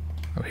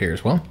up here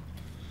as well.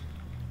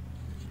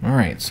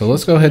 Alright, so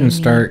let's go ahead and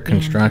start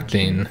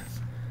constructing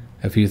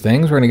a few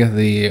things. We're going to get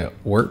the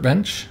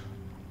workbench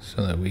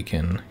so that we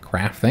can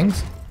craft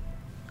things.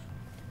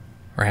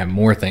 Or have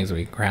more things that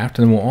we can craft.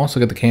 And we'll also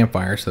get the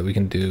campfire so that we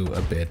can do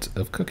a bit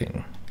of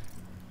cooking.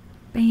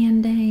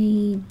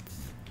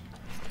 Band-aids.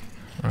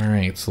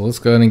 Alright, so let's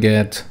go ahead and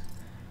get...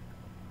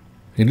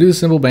 You can do the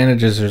simple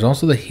bandages. There's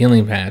also the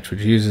healing patch,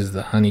 which uses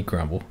the honey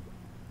crumble.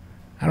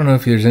 I don't know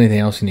if there's anything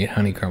else you need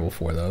honey crumble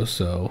for, though,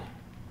 so...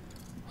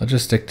 I'll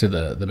just stick to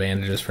the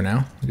bandages for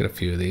now. We'll get a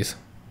few of these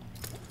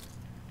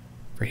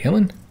for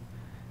healing.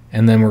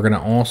 And then we're going to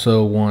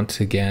also want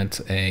to get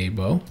a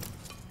bow.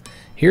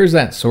 Here's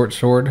that short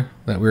sword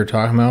that we were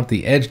talking about.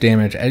 The edge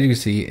damage, as you can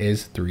see,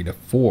 is 3 to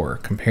 4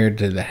 compared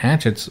to the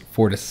hatchet's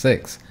 4 to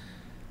 6.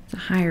 A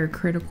higher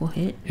critical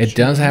hit. It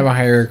does have a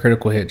higher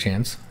critical hit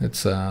chance.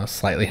 It's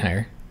slightly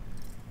higher.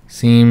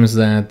 Seems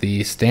that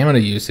the stamina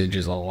usage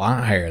is a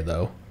lot higher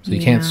though, so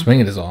you can't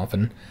swing it as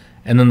often.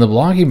 And then the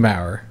blocking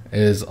power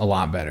is a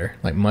lot better,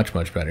 like much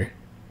better.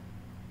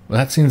 Well,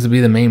 that seems to be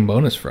the main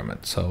bonus from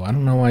it, so I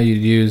don't know why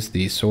you'd use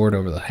the sword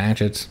over the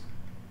hatchets.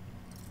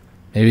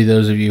 Maybe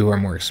those of you who are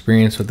more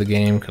experienced with the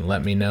game can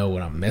let me know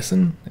what I'm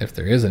missing, if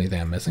there is anything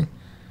I'm missing.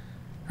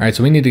 Alright,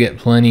 so we need to get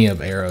plenty of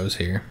arrows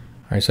here.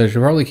 Alright, so I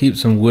should probably keep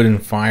some wood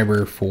and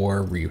fiber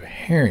for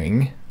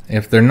repairing.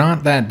 If they're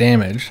not that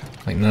damaged,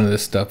 like none of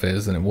this stuff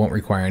is, then it won't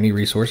require any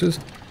resources.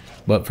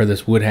 But for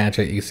this wood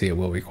hatchet, you can see it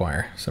will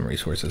require some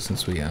resources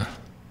since we,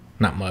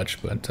 not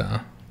much, but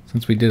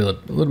since we did a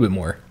little bit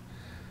more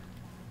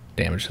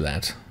damage to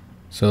that.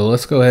 So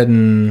let's go ahead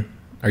and,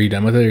 are you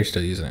done with it or are you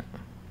still using it?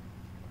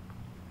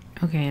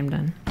 Okay, I'm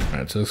done.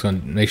 Alright, so let's go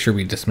and make sure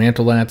we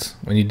dismantle that.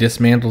 When you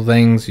dismantle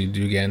things, you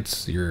do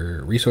get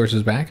your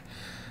resources back.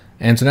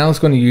 And so now let's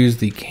go and use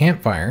the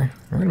campfire.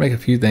 We're going to make a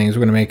few things.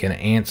 We're going to make an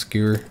ant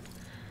skewer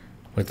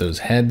with those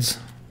heads.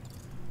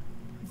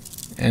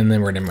 And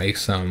then we're going to make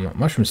some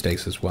mushroom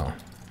steaks as well.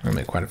 We're going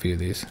to make quite a few of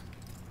these.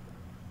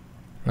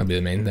 That'll be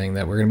the main thing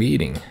that we're going to be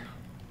eating.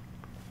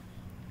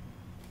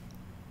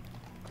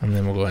 And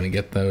then we'll go ahead and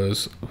get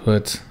those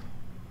put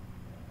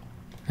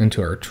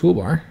into our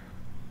toolbar.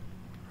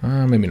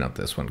 Maybe not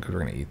this one because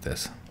we're going to eat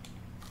this.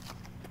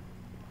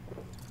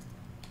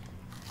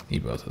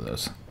 Eat both of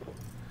those.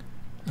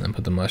 And then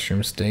put the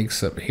mushroom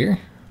steaks up here.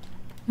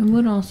 It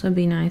would also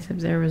be nice if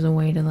there was a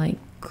way to like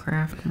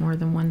craft more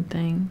than one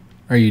thing.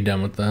 Are you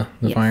done with the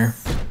Yes. fire?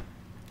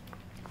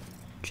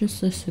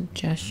 Just a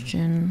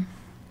suggestion.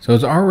 So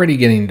it's already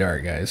getting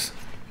dark, guys.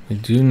 We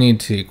do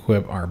need to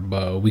equip our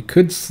bow. We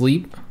could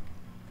sleep.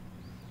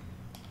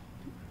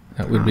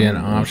 That would be an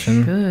option.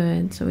 We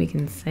should, so we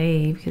can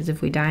save, because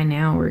if we die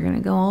now, we're going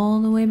to go all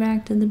the way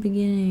back to the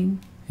beginning.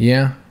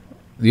 Yeah.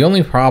 The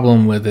only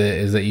problem with it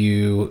is that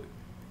you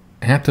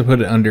have to put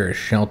it under a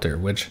shelter,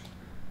 which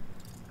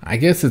I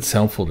guess it's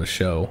helpful to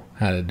show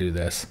how to do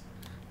this.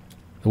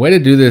 The way to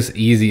do this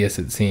easiest,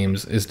 it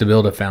seems, is to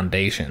build a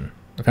foundation.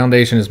 The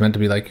foundation is meant to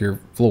be like your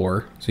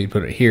floor, so you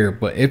put it here,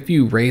 but if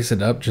you raise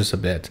it up just a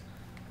bit,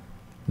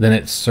 then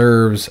it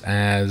serves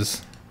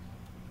as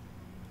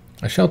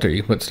a shelter.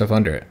 You can put stuff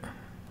under it.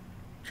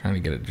 Trying to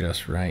get it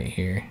just right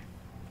here.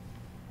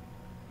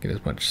 Get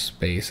as much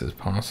space as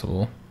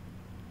possible.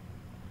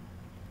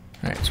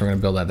 Alright, so we're going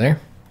to build that there.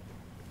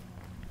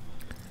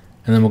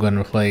 And then we'll go ahead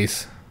and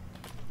replace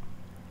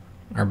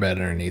our bed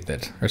underneath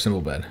it, our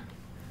simple bed.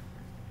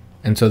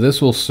 And so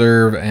this will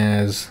serve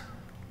as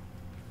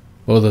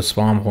both the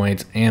spawn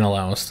points and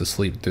allow us to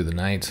sleep through the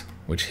night,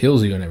 which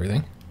heals you and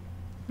everything.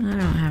 I don't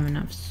have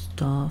enough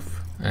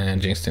stuff.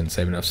 And Jinx didn't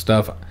save enough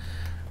stuff.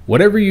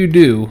 Whatever you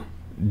do,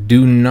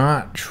 do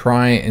not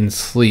try and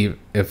sleep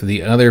if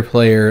the other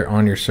player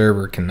on your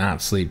server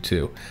cannot sleep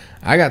too.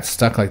 I got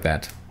stuck like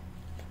that.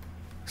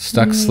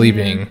 Stuck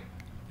sleeping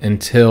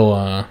until,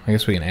 I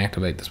guess we can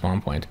activate the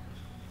spawn point.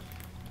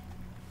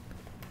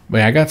 But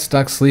yeah, I got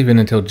stuck sleeping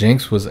until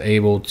Jinx was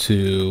able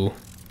to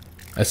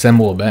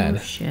assemble a bed. Oh,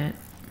 shit.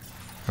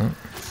 Oh.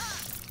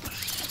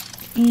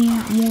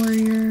 Ant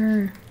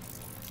warrior.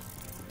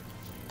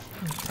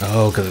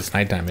 Oh, because it's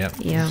nighttime, yep.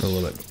 Yeah. It's a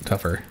little bit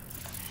tougher.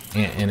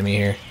 Ant enemy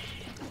here.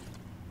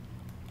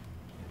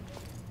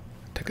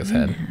 Took his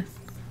head.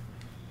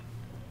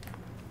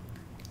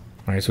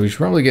 Alright, so we should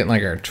probably get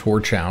like our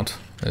torch out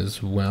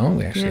as well.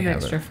 We actually Do you have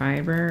have extra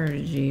fiber, or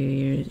did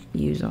you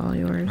use all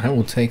yours? I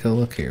will take a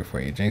look here for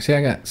you, Jinx. Yeah,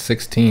 I got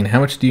 16. How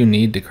much do you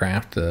need to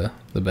craft the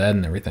bed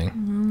and everything? Let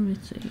me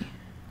see.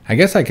 I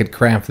guess I could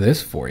craft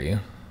this for you.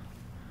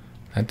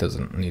 That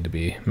doesn't need to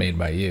be made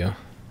by you.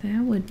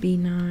 That would be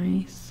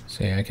nice.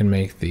 So yeah, I can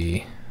make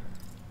the...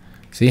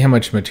 See how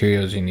much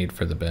materials you need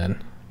for the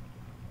bed.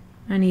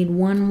 I need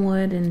 1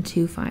 wood and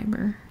 2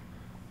 fiber.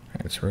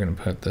 Alright, so we're going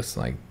to put this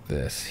like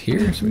this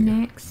here. So we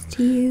Next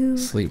to you.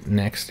 sleep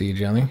next to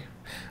each other.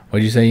 What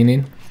did you say you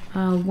need?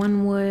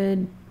 1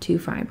 wood, 2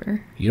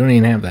 fiber. You don't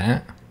even have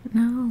that?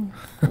 No.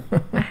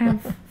 I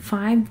have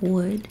 5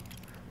 wood.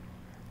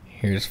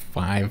 Here's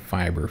 5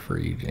 fiber for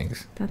you,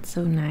 Jinx. That's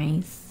so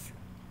nice.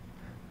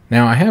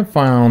 Now, I have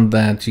found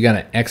that you got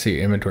to exit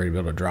your inventory to be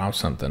able to drop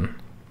something.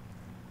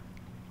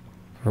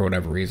 For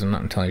whatever reason. I'm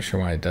not entirely sure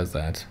why it does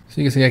that.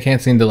 So you can see I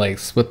can't seem to like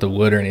split the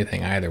wood or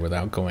anything either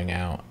without going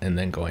out and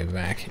then going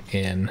back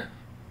in.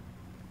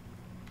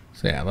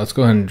 So yeah, let's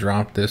go ahead and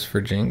drop this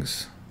for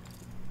Jinx.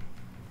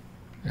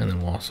 And then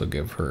we'll also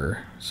give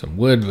her some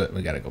wood, but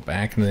we got to go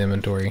back in the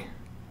inventory.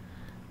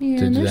 Yeah,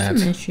 to do there's that.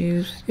 some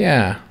issues.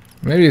 Yeah,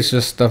 maybe it's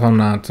just stuff I'm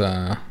not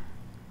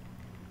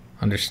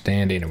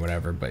understanding or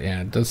whatever, but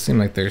yeah, it does seem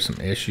like there's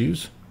some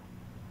issues.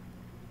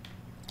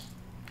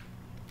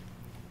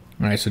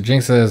 Alright, so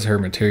Jinx has her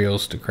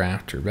materials to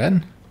craft her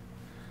bed.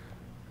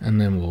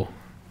 And then we'll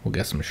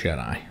get some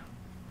shut-eye.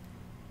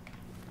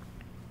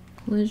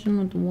 Collision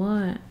with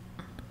what?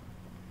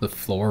 The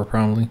floor,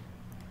 probably.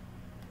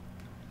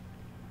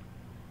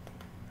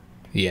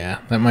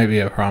 Yeah, that might be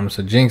a problem.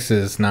 So Jinx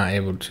is not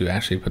able to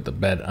actually put the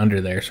bed under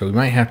there, so we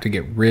might have to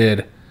get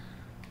rid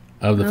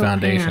of the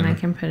foundation. Hang on, I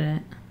can put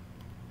it.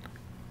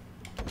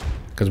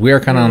 Because we are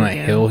kind of on a There we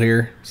go. hill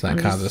here, so that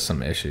I'll causes just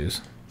some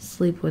issues.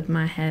 Sleep with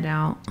my head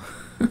out.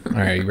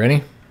 Alright, you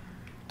ready?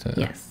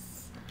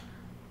 Yes.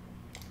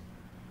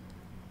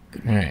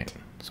 Alright,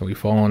 so we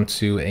fall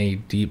into a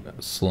deep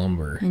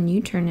slumber. And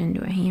you turn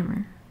into a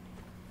hammer.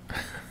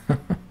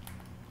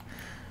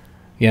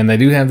 Yeah, and they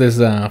do have this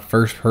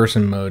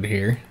first-person mode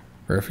here,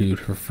 for if you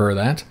prefer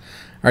that.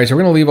 Alright, so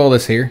we're going to leave all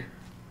this here,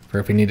 for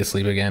if we need to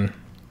sleep again.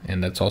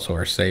 And that's also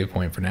our save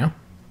point for now.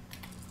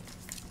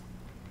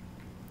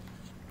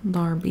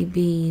 Larby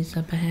bees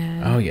up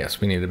ahead. Oh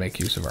yes, we need to make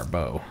use of our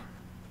bow.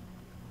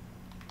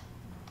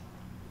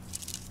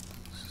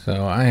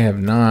 So I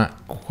have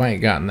not quite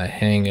gotten the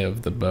hang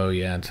of the bow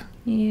yet.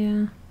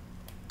 Yeah.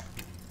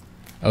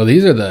 Oh,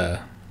 these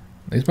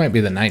might be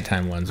the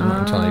nighttime ones. I'm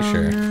not entirely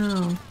sure.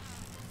 No.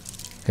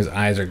 His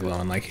eyes are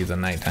glowing like he's a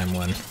nighttime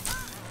one.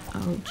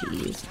 Oh,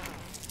 jeez.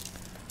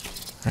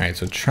 Alright,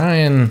 so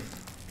trying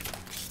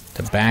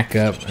to back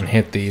up and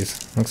hit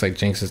these. Looks like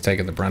Jinx is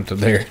taking the brunt of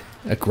their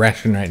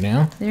aggression right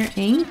now. They're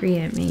angry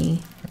at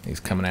me.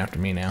 He's coming after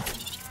me now.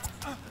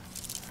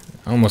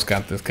 Almost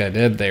got this guy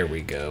dead. There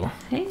we go.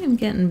 Hey, I'm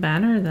getting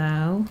better,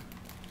 though.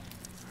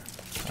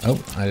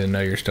 Oh, I didn't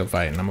know you're still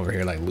fighting. I'm over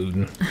here like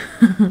looting.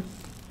 Come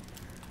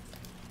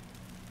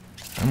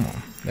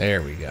on.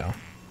 There we go.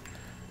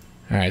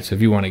 Alright, so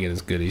if you want to get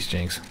his goodies,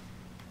 Jinx,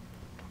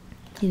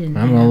 You didn't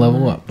I'm going to have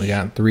level much. up. We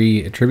got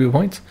 3 attribute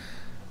points.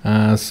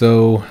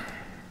 So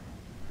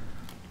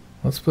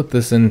let's put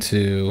this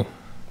into...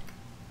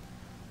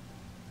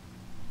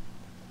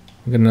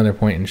 We'll get another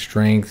point in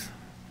strength,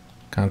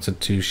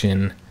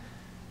 constitution,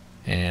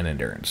 and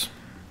endurance.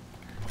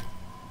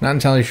 Not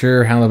entirely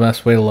sure how the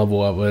best way to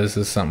level up was.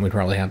 This is something we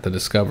probably have to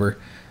discover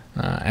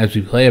as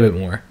we play a bit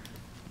more.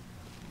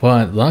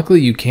 But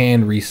luckily you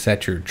can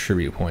reset your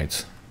attribute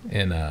points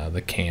in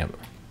the camp.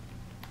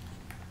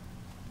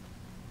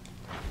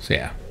 So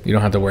yeah, you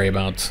don't have to worry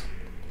about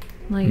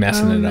Like,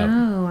 messing oh it up.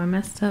 no, I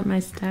messed up my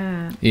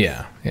stat.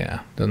 Yeah.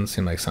 Doesn't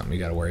seem like something you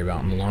got to worry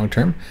about in the long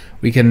term.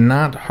 We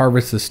cannot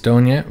harvest the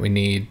stone yet. We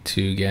need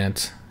to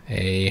get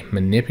a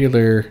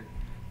manipular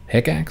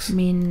pickaxe.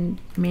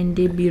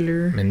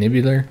 Mandibular.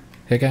 Manipular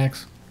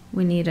pickaxe.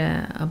 We need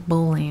a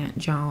bull ant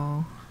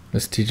jaw.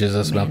 This teaches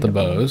us about the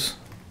bows.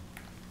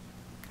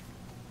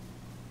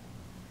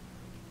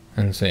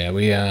 And so yeah,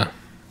 we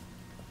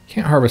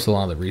can't harvest a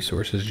lot of the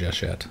resources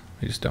just yet.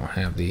 We just don't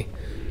have the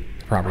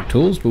proper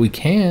tools, but we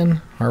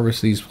can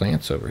harvest these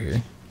plants over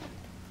here.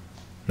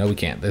 No, we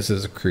can't. This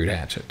is a crude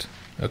hatchet.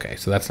 Okay,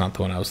 so that's not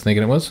the one I was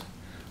thinking it was.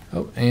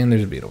 Oh, and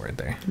there's a beetle right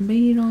there.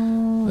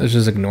 Beetle. Let's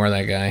just ignore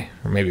that guy,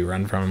 or maybe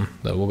run from him.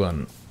 Though we'll go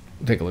and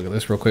take a look at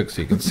this real quick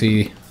so you can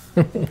see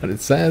what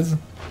it says.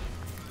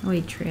 Oh,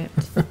 he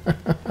tripped.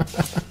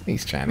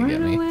 He's trying to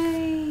get me. Run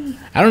away.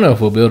 I don't know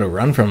if we'll be able to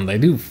run from them. They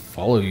do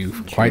follow you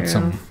for quite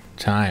some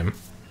time.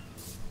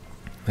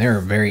 They're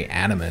very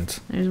adamant.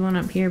 There's one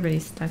up here, but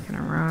he's stuck in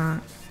a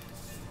rock.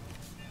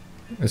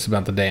 It's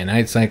about the day and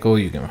night cycle.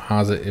 You can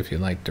pause it if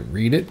you'd like to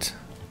read it.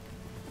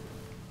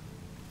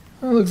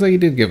 Oh, it looks like he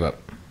did give up.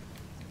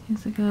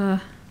 He's like he's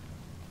the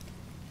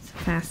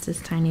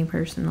fastest tiny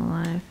person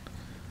alive.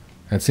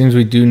 It seems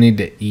we do need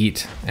to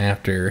eat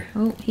after.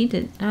 Oh, he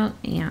did. Oh,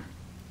 yeah.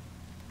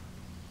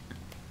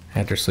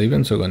 After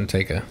sleeping, so we're going to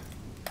take a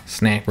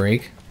snack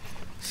break.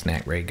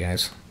 Snack break,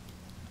 guys.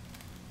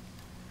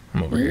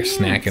 I'm over here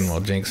snacking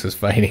while Jinx is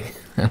fighting.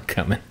 I'm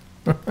coming.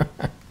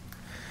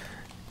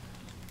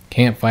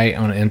 Can't fight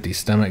on an empty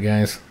stomach,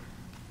 guys.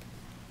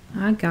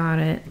 I got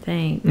it.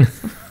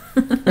 Thanks.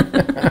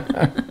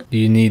 Do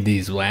you need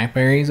these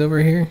blackberries over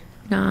here?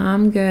 No,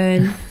 I'm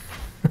good.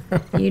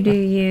 You do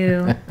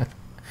you.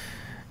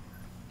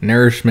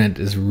 Nourishment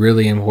is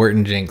really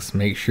important, Jinx.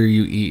 Make sure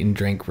you eat and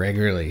drink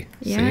regularly.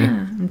 Yeah, see?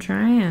 I'm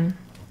trying.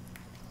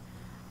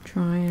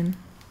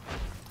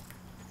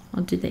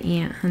 I'll do the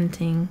ant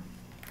hunting.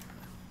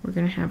 We're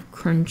going to have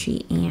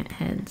crunchy ant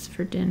heads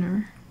for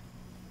dinner.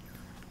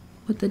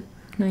 With a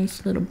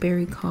nice little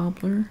berry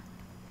cobbler.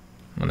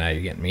 Well, now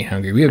you're getting me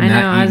hungry. We have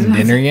not eaten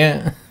dinner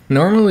yet.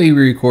 Normally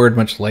we record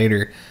much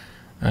later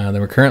than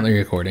we're currently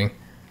recording.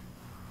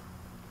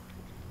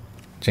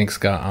 Jinx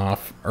got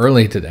off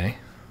early today.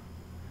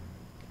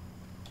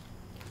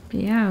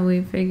 Yeah,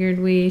 we figured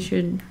we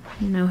should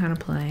know how to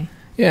play.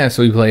 Yeah,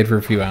 so we played for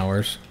a few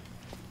hours.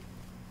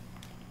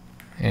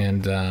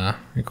 And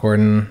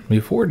recording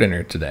before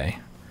dinner today.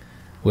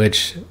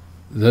 Which,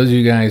 those of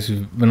you guys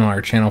who've been on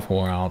our channel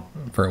for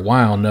a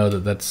while know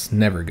that that's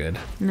never good.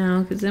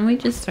 No, because then we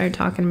just start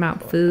talking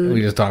about food.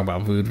 We just talk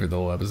about food for the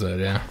whole episode,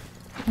 yeah.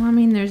 Well, I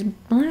mean, there's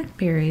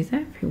blackberries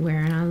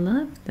everywhere, and I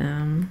love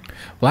them.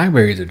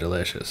 Blackberries are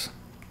delicious.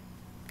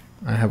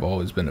 I have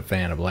always been a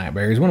fan of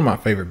blackberries. One of my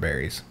favorite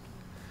berries.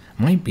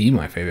 Might be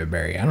my favorite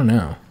berry. I don't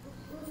know.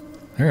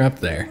 They're up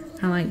there.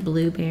 I like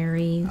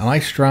blueberries. I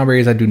like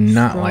strawberries. I do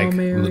not like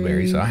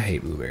blueberries, so I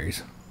hate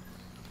blueberries.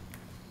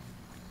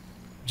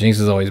 Jinx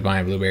is always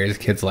buying blueberries.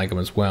 Kids like them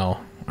as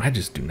well. I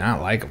just do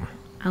not like them.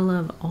 I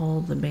love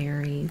all the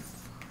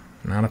berries.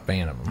 Not a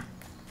fan of them.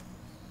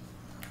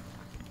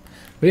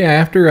 But yeah,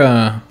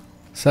 after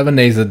 7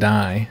 days to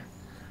die,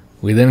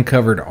 we then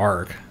covered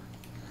Ark.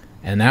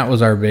 And that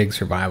was our big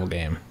survival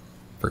game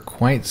for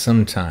quite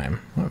some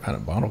time. Oh, I've had a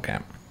bottle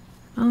cap.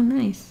 Oh,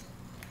 nice.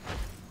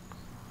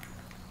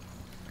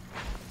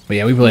 But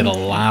yeah, we played a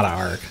lot of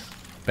Ark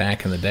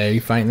back in the day. Are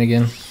you fighting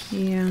again?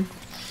 Yeah.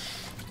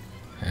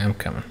 I'm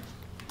coming.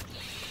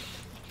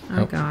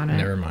 I got it.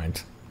 Never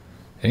mind.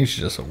 I think she's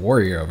just a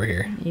warrior over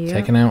here. Yep.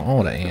 Taking out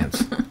all the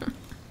ants.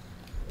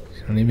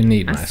 You don't even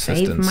need my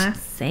assistance. I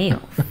saved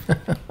myself.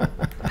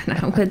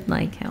 But I would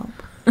like help.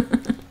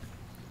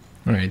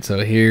 Alright,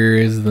 so here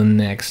is the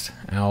next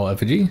owl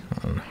effigy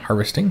on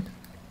harvesting.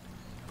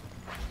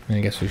 I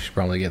guess we should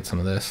probably get some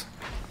of this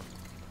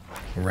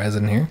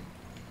resin here.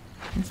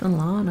 There's a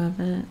lot of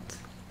it.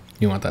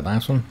 You want that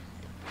last one?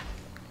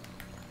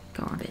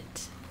 Got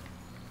it.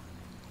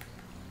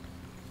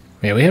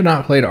 Yeah, we have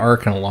not played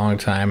Ark in a long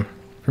time.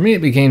 For me,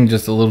 it became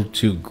just a little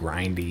too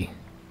grindy.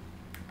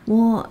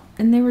 Well,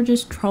 and they were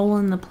just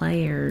trolling the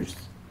players.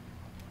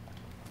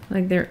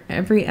 Like,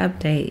 every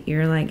update,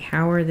 you're like,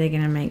 how are they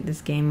going to make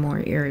this game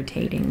more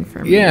irritating for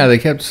me? Yeah, they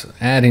kept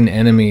adding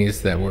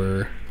enemies that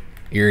were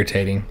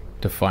irritating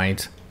to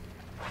fight.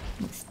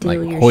 Steal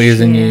like your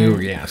poison shit. you,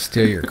 or yeah,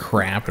 steal your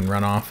crap and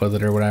run off with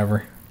it or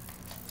whatever.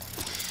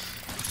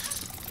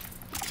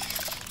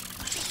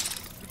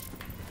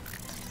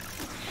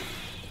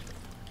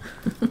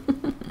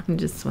 I'm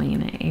just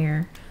swinging at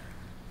air.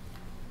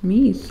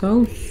 Me,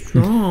 so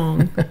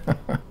strong.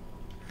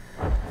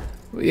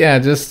 Yeah,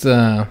 just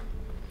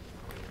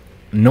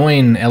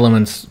annoying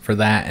elements for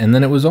that. And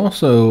then it was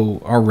also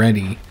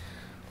already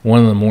one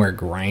of the more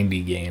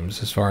grindy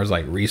games as far as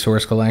like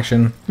resource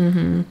collection.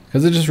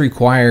 Because it just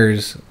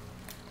requires...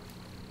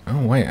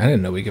 Oh, wait, I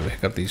didn't know we could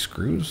pick up these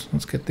screws.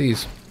 Let's get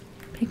these.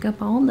 Pick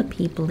up all the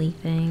people-y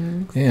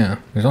things. Yeah,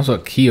 there's also a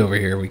key over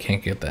here. We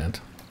can't get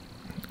that.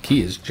 The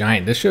key is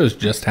giant. This shows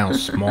just how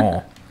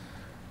small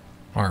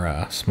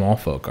our small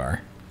folk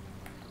are.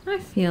 I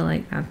feel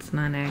like that's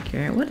not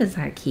accurate. What does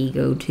that key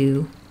go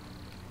to?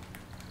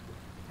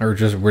 Or we're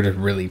just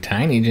really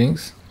tiny,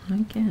 Jinx. I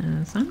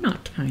guess. I'm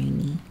not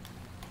tiny.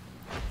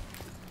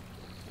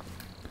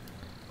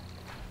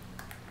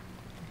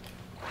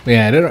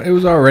 Yeah, it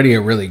was already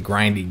a really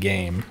grindy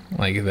game.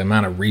 Like the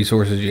amount of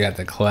resources you had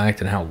to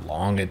collect and how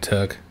long it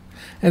took.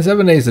 And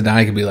 7 Days to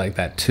Die could be like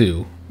that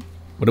too,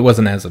 but it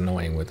wasn't as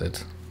annoying with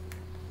it.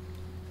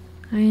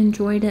 I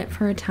enjoyed it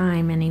for a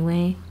time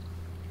anyway.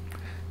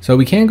 So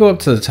we can't go up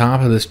to the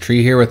top of this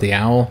tree here with the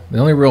owl. The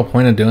only real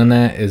point of doing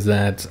that is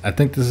that I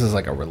think this is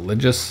like a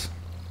religious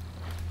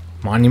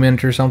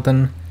monument or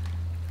something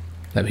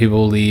that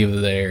people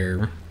leave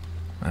their,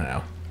 I don't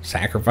know,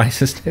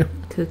 sacrifices to.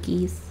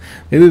 Cookies.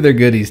 They leave their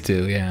goodies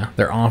too, yeah.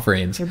 Their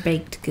offerings. Their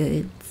baked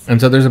goods. And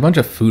so there's a bunch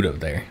of food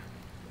up there.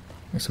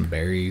 There's some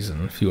berries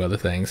and a few other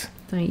things.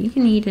 So you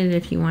can eat it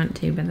if you want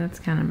to, but that's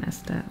kind of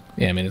messed up.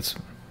 Yeah, I mean, it's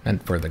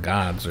meant for the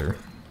gods or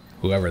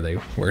whoever they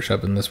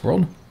worship in this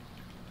world.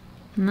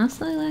 Unless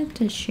they like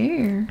to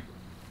share.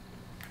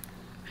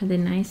 Are they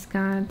nice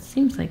gods?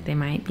 Seems like they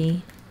might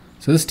be.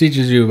 So this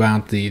teaches you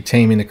about the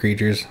taming the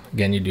creatures.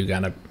 Again, you do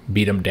gotta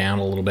beat them down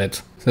a little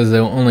bit. It says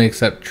they'll only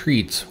accept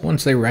treats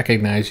once they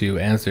recognize you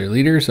as their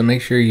leader, so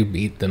make sure you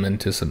beat them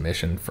into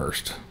submission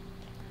first.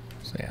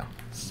 So yeah.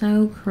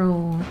 So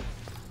cruel.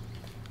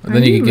 But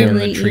then you can give them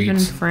the really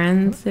treats. Even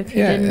friends if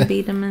you didn't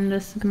beat them into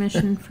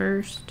submission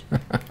first?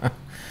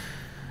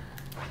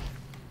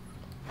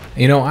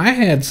 You know, I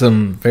had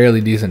some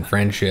fairly decent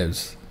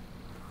friendships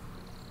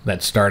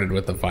that started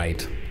with the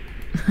fight.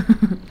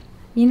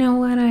 You know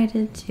what? I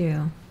did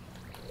too.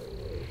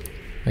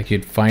 Like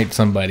you'd fight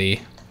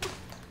somebody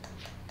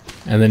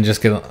and then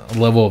just get a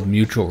level of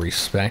mutual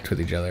respect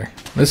with each other.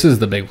 This is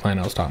the big plant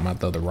I was talking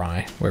about though, the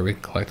rye, where we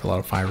collect a lot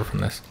of fiber from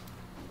this.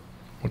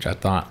 Which I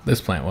thought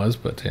this plant was,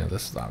 but yeah,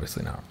 this is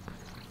obviously not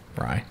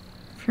rye.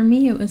 For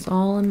me, it was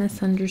all a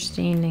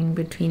misunderstanding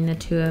between the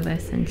two of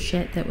us and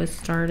shit that was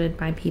started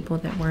by people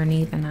that weren't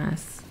even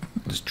us.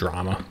 Just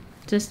drama.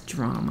 Just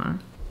drama.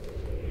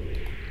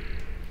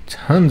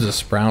 Tons of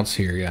sprouts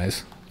here,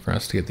 guys, for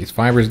us to get these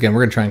fibers. Again,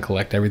 we're going to try and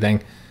collect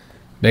everything.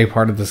 Big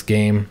part of this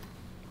game.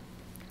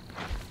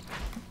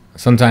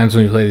 Sometimes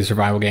when you play these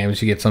survival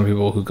games, you get some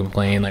people who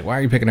complain, like, why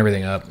are you picking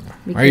everything up?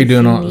 Why are you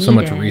doing so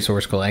much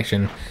resource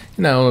collection?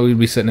 You know, we'd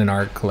be sitting in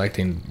Ark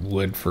collecting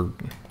wood for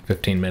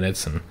 15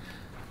 minutes, and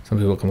some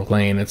people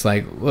complain. It's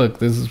like, look,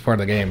 this is part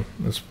of the game.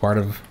 This is part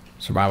of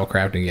survival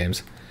crafting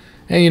games.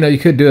 And, you know, you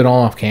could do it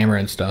all off camera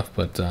and stuff,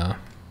 but,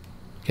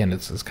 again,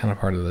 it's kind of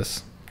part of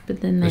this.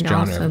 But then they'd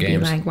also be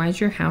like, why is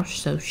your house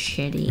so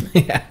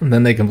shitty? Yeah, and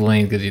then they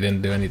complain because you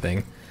didn't do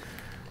anything.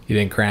 You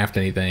didn't craft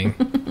anything.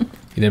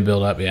 You didn't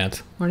build up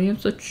yet. Why do you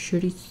have such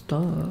shitty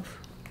stuff?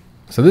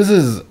 So this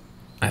is,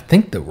 I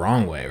think, the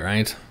wrong way,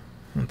 right?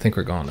 I don't think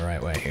we're going the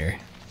right way here.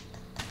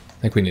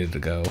 I think we needed to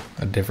go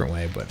a different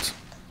way, but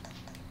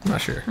I'm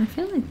not sure. I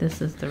feel like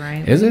this is the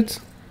right way. Is it?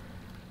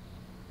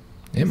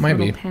 It might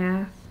be.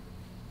 Path.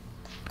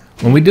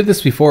 When we did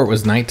this before, it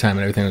was nighttime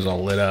and everything was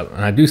all lit up.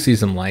 And I do see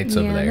some lights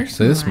over there.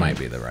 So this might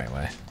be the right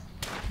way.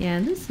 Yeah,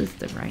 this is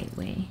the right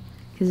way.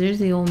 Because there's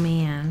the old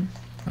man.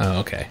 Oh,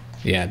 okay.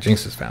 Yeah,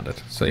 Jinx has found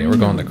it. So yeah, we're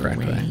going the correct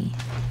way.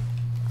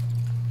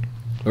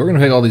 But we're going to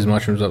pick all these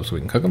mushrooms up so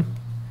we can cook them.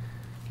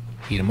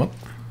 Heat them up.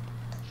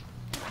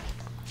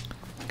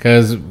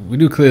 Because we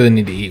do clearly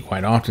need to eat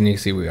quite often. You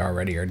can see we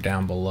already are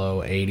down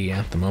below 80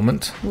 at the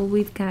moment. Well,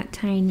 we've got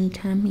tiny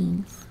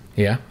tummies.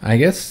 Yeah, I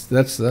guess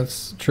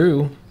that's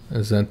true.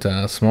 Is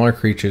that smaller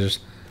creatures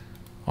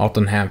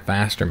often have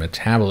faster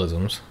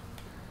metabolisms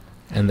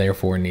and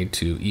therefore need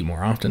to eat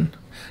more often.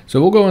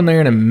 So we'll go in there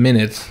in a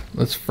minute.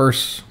 Let's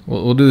first,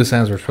 we'll do this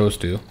as we're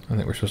supposed to. I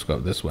think we're supposed to go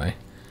up this way.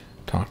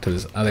 Talk to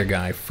this other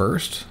guy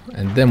first,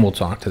 and then we'll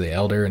talk to the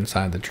elder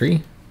inside the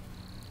tree.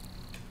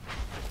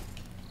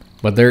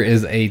 But there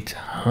is a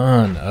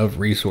ton of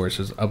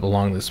resources up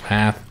along this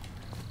path,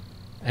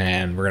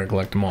 and we're going to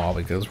collect them all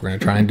because we're going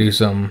to try and do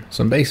some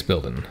base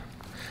building.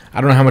 I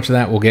don't know how much of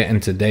that we'll get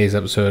in today's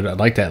episode. I'd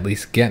like to at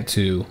least get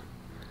to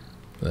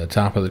the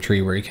top of the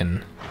tree where you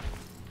can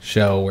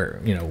show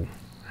where, you know,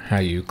 how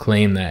you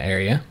claim that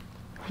area.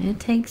 It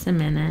takes a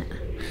minute.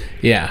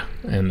 Yeah,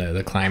 and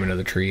the climbing of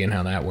the tree and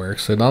how that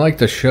works. So I'd like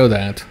to show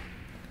that.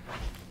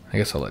 I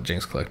guess I'll let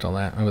Jinx collect all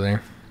that over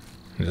there.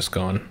 I'm just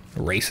going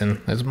racing.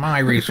 That's my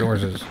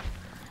resources.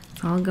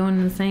 All going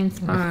in the same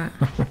spot.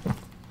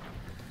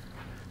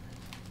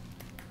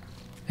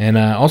 And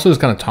also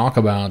just kind of talk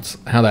about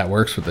how that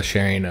works with the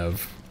sharing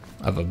of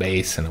a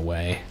base in a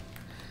way.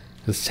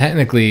 Because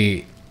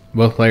technically,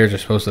 both players are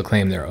supposed to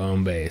claim their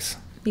own base.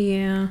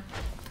 Yeah.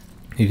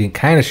 You can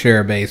kind of share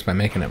a base by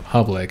making it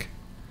public.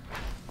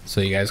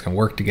 So you guys can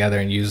work together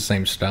and use the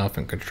same stuff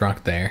and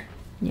construct there.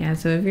 Yeah,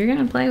 so if you're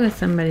going to play with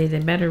somebody, they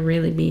better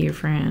really be your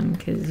friend.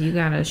 Because you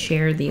got to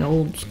share the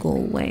old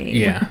school way.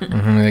 Yeah,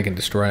 they can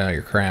destroy all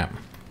your crap.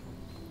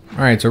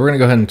 Alright, so we're going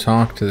to go ahead and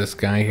talk to this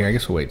guy here. I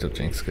guess we'll wait till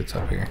Jinx gets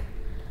up here.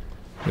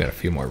 We got a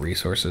few more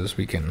resources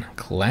we can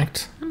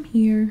collect. I'm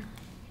here.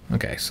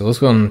 Okay, so let's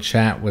go and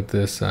chat with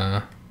this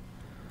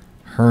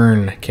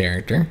Hearn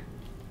character.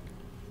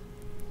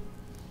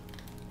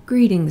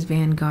 Greetings,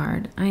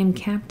 Vanguard. I am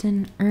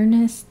Captain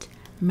Ernest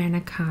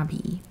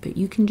Manakabi, but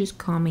you can just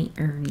call me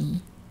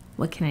Ernie.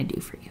 What can I do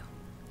for you?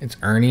 It's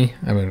Ernie.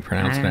 I'm going to I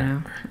pronounce don't it.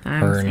 know.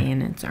 I'm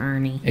saying it's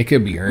Ernie. It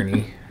could be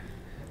Ernie.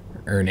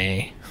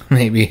 Ernie.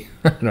 Maybe.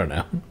 I don't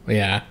know.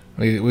 Yeah.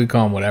 We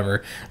call him whatever.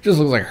 It just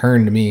looks like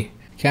Hearn to me.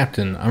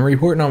 Captain, I'm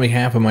reporting on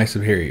behalf of my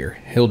superior,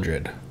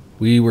 Hildred.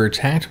 We were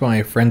attacked by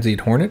a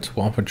frenzied hornet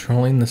while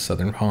patrolling the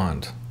southern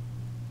pond.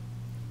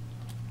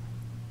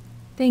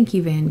 Thank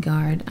you,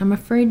 Vanguard. I'm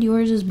afraid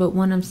yours is but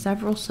one of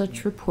several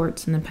such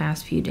reports in the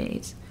past few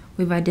days.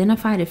 We've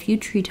identified a few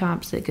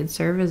treetops that could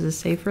serve as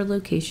safer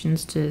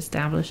locations to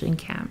establish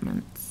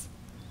encampments.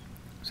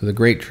 So the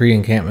Great Tree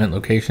encampment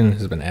location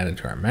has been added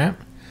to our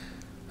map.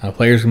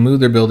 Players can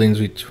move their buildings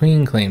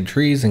between claimed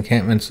trees.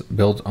 Encampments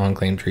built on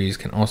claimed trees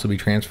can also be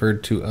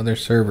transferred to other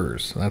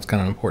servers. So that's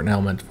kind of an important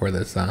element for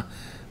this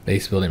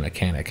base building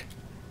mechanic.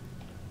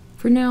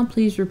 For now,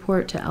 please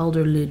report to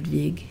Elder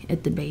Ludwig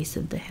at the base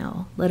of the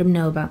hill. Let him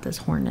know about this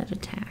hornet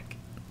attack.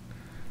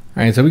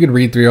 Alright, so we could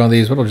read through all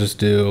these. What I'll just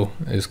do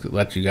is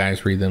let you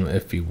guys read them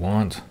if you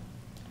want.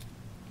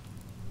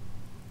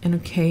 In a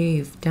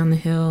cave down the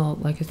hill,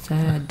 like I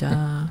said,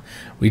 duh.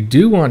 We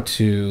do want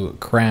to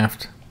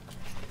craft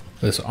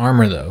this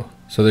armor though.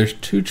 So there's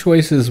two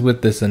choices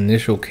with this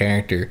initial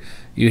character.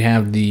 You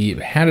have the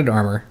hatted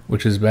armor,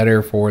 which is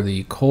better for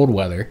the cold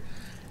weather,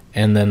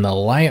 and then the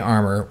light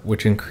armor,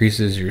 which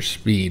increases your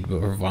speed but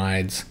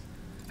provides,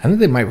 I think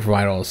they might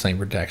provide all the same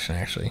protection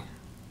actually.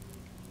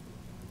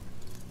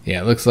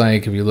 Yeah, it looks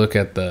like if you look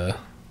at the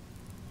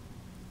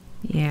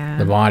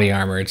body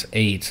armor, it's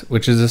 8,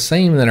 which is the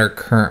same that our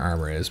current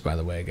armor is, by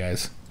the way,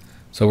 guys.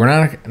 So we're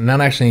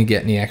not actually going to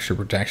get any extra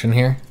protection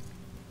here.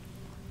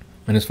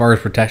 And as far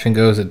as protection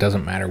goes, it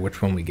doesn't matter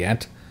which one we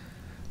get.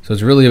 So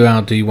it's really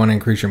about, do you want to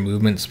increase your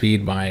movement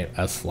speed by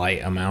a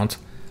slight amount,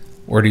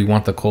 or do you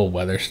want the cold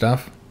weather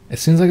stuff? It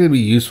seems like it'd be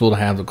useful to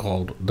have the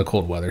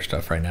cold weather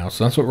stuff right now,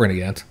 so that's what we're going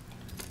to get.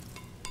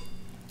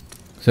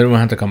 So we don't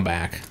have to come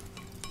back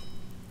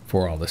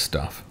for all this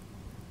stuff.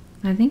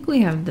 I think we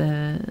have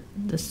the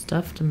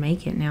stuff to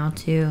make it now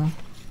too.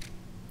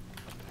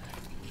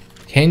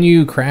 Can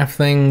you craft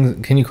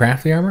things? Can you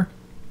craft the armor?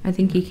 I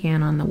think you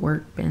can on the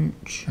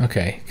workbench.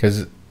 Okay,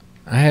 because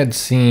I had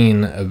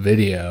seen a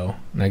video,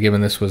 now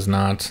given this was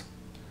not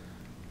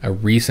a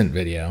recent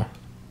video,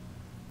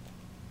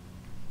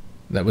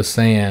 that was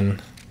saying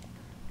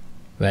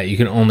that you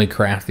can only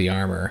craft the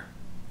armor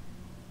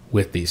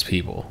with these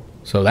people.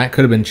 So that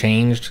could have been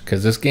changed,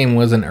 because this game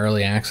was in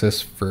early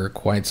access for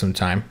quite some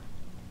time.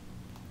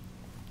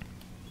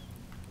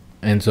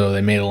 And so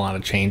they made a lot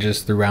of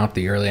changes throughout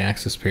the early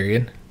access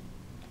period.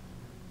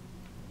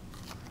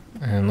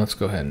 And let's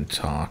go ahead and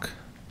talk.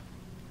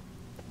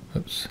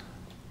 Oops.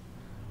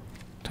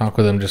 Talk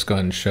with them, just go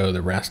ahead and show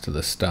the rest of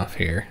the stuff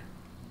here.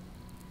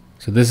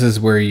 So this is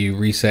where you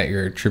reset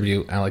your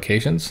tribute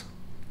allocations.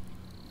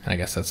 And I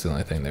guess that's the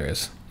only thing there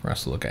is for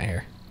us to look at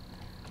here.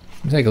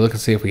 Let me take a look and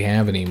see if we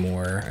have any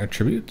more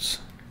attribute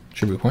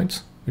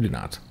points. We do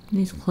not.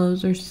 These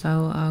clothes are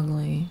so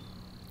ugly.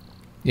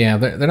 Yeah,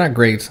 they're not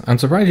great. I'm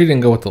surprised you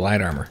didn't go with the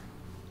light armor.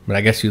 But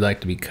I guess you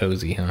like to be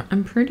cozy, huh?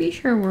 I'm pretty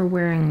sure we're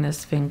wearing the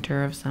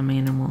sphincter of some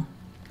animal.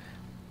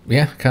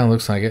 Yeah, kind of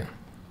looks like it.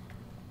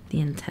 The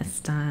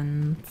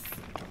intestines.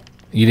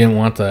 You didn't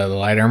want the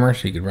light armor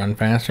so you could run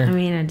faster? I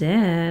mean, I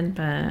did,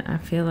 but I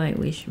feel like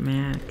we should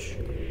match.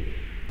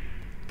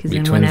 Because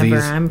then twinsies. whenever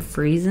I'm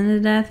freezing to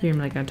death, you're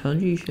like, I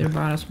told you should have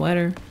brought a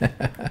sweater.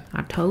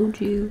 I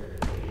told you.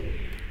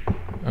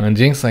 And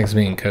Jinx likes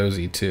being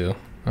cozy, too.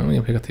 I'm going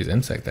to pick up these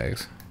insect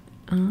eggs.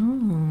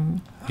 Oh.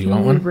 Do you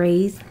want one?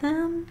 Raise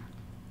them?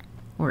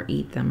 Or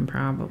eat them,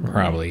 probably.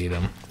 Probably eat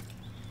them.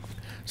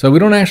 So we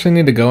don't actually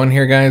need to go in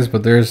here, guys,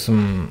 but there's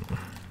some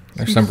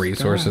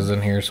resources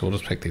in here, so we'll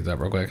just pick these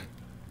up real quick.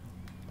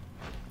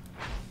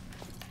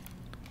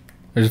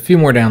 There's a few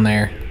more down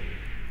there.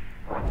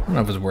 I don't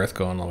know if it's worth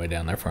going all the way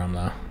down there for them,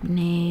 though.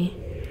 Nah.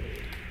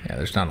 Yeah,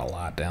 there's not a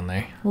lot down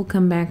there. We'll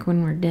come back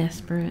when we're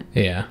desperate.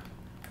 Yeah.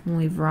 When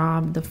we've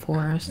robbed the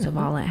forest of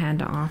all it had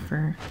to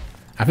offer.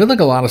 I feel like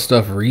a lot of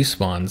stuff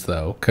respawns,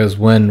 though, because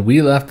when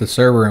we left the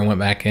server and went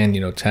back in,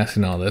 you know,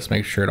 testing all this,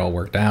 make sure it all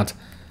worked out,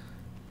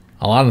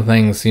 a lot of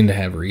things seem to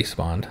have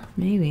respawned.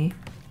 Maybe.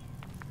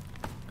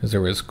 Because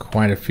there was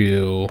quite a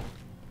few, you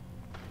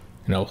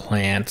know,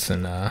 plants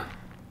and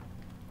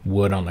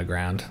wood on the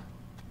ground.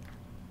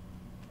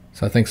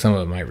 So I think some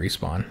of it might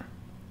respawn.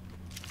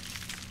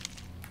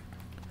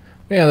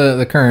 But yeah,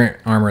 the current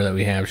armor that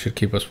we have should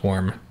keep us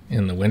warm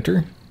in the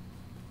winter.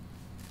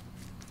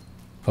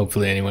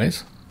 Hopefully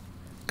anyways.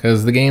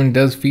 Because the game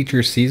does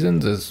feature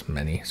seasons, as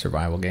many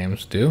survival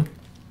games do.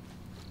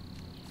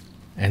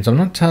 And so I'm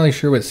not entirely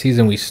sure what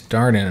season we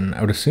start in.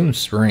 I would assume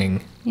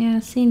spring. Yeah,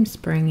 it seems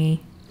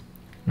springy.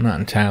 I'm not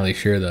entirely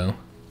sure, though.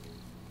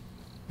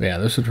 But yeah,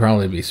 this would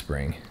probably be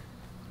spring.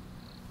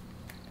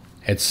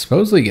 It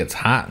supposedly gets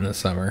hot in the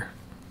summer.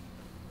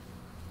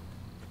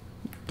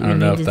 I don't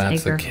know if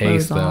that's the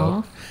case,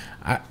 though.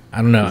 I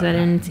don't know. Because I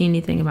didn't see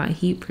anything about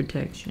heat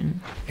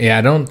protection. Yeah,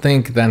 I don't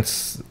think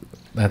that's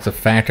a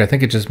factor. I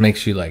think it just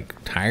makes you, like,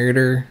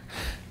 tireder.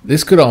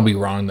 This could all be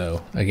wrong,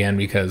 though, again,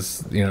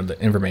 because, you know, the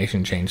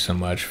information changed so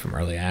much from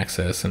early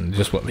access and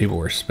just what people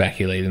were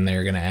speculating they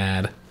were going to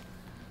add.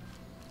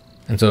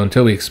 And so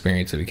until we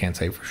experience it, we can't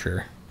say for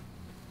sure.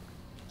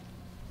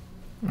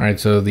 Alright,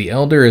 so the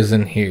Elder is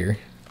in here.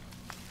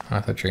 Oh, I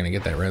thought you were going to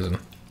get that resin.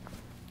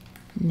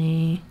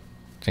 Nah.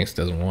 Jinx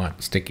doesn't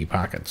want sticky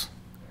pockets.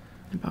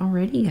 I've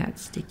already got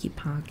sticky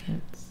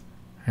pockets.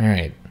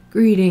 Alright.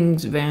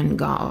 Greetings,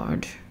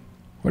 Vanguard.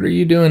 What are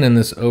you doing in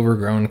this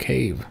overgrown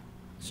cave?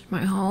 It's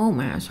my home,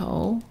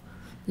 asshole.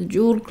 The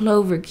jeweled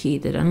clover key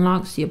that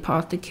unlocks the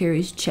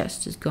apothecary's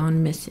chest has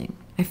gone missing.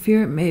 I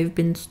fear it may have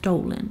been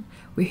stolen.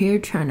 We're here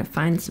trying to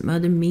find some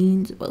other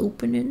means of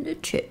opening the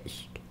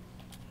chest.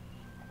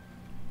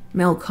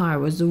 Melkar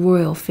was the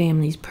royal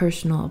family's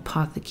personal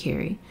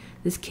apothecary.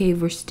 This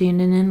cave we're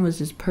standing in was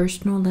his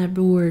personal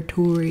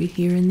laboratory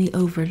here in the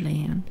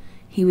Overland.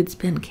 He would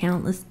spend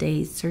countless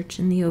days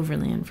searching the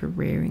Overland for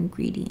rare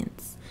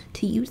ingredients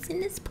to use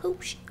in his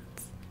potions.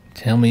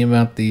 Tell me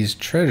about these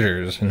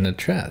treasures in the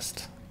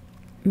chest.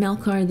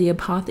 Melkar, the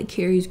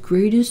apothecary's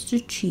greatest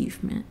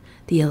achievement,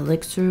 the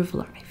elixir of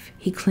life.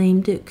 He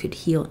claimed it could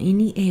heal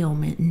any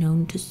ailment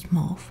known to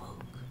small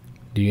folk.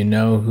 Do you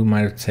know who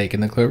might have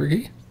taken the clover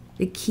key?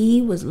 The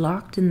key was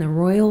locked in the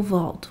royal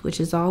vault, which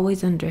is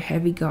always under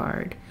heavy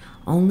guard.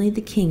 Only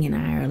the king and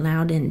I are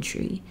allowed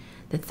entry.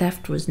 The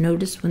theft was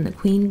noticed when the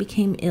queen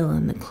became ill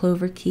and the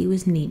clover key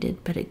was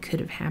needed, but it could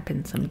have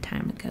happened some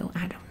time ago.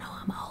 I don't know,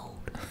 I'm old.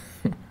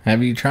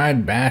 Have you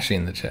tried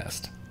bashing the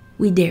chest?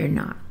 We dare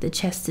not. The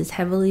chest is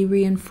heavily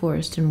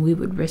reinforced and we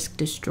would risk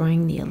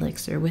destroying the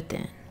elixir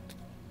within.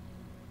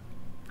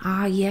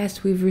 Ah,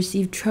 yes, we've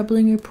received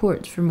troubling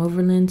reports from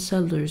overland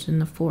settlers in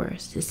the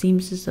forest. It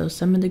seems as though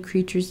some of the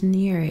creatures in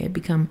the area have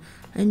become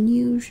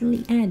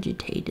unusually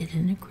agitated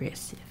and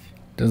aggressive.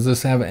 Does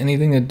this have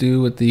anything to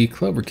do with the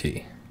clover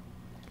key?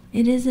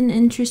 It is an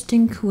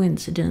interesting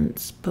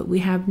coincidence, but we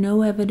have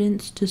no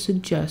evidence to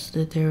suggest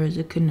that there is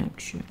a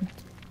connection.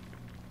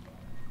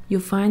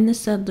 You'll find the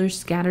settlers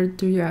scattered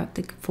throughout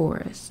the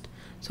forest,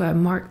 so I've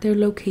marked their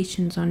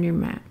locations on your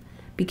map.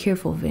 Be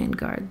careful,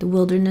 Vanguard. The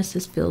wilderness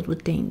is filled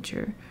with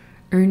danger.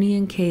 Ernie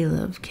and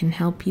Caleb can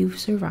help you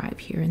survive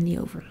here in the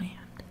Overland.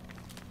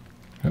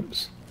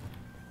 Oops.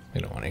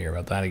 We don't want to hear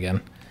about that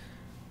again.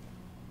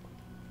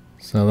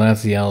 So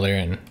that's the Elder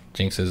and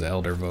Jinx's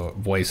Elder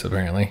voice,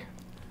 apparently.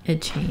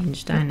 It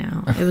changed, I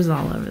know. It was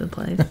all over the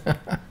place.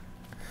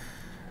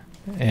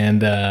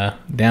 And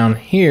down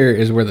here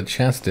is where the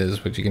chest is,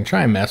 but you can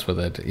try and mess with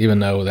it, even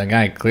though that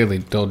guy clearly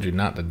told you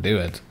not to do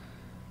it.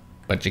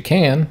 But you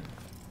can.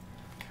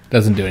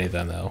 Doesn't do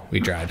anything, though.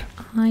 We tried.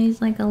 Oh,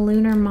 he's like a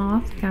lunar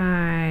moth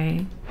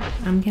guy.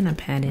 I'm gonna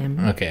pet him.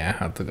 Okay, I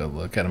have to go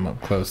look at him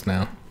up close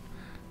now.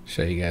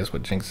 Show you guys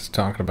what Jinx is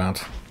talking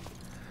about.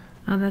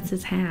 Oh, that's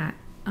his hat.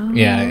 Oh,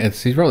 Yeah,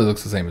 he probably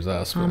looks the same as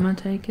us. I'm gonna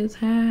take his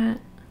hat.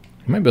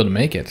 You might be able to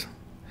make it.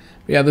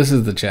 But yeah, this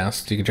is the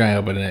chest. You can try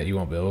opening it. You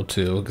won't be able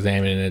to.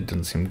 Examining it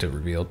doesn't seem to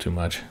reveal too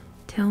much.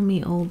 Tell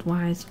me, old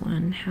wise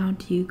one, how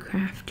do you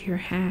craft your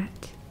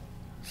hat?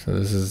 So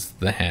this is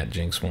the hat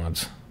Jinx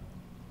wants.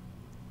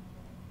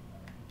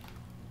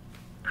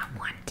 I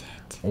want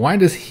it. Why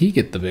does he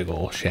get the big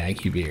old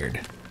shaggy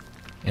beard?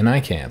 And I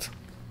can't.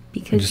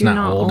 Because I'm just you're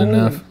not old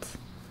enough.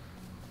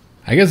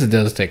 I guess it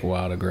does take a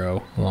while to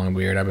grow a long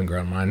beard. I've been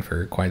growing mine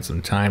for quite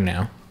some time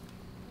now.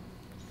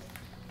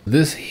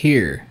 This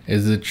here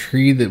is the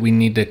tree that we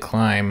need to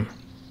climb.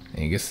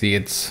 And you can see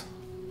it's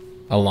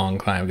a long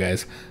climb,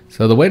 guys.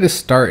 So the way to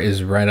start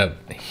is right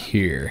up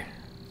here,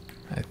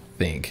 I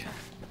think.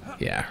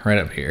 Yeah, right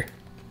up here.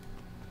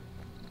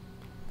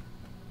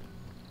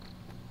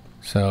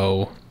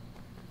 So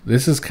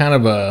this is kind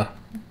of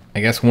I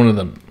guess one of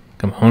the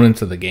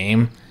components of the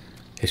game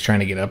is trying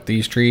to get up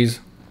these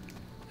trees.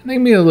 And they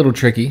can be a little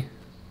tricky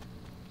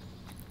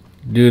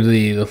due to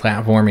the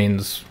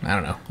platforming's, I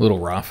don't know, a little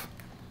rough.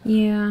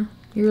 Yeah,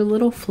 you're a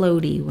little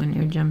floaty when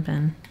you're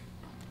jumping.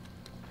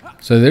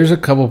 So there's a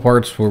couple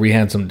parts where we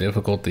had some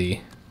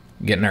difficulty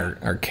getting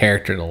our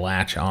character to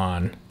latch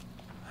on.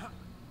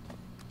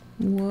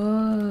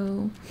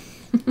 Whoa.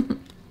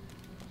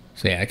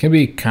 So yeah, it can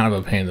be kind of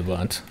a pain in the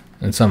butt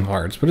in some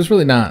parts, but it's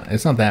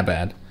not that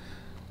bad.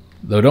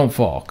 Though don't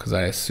fall, because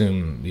I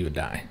assume you would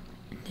die.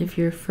 If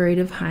you're afraid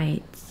of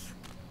heights,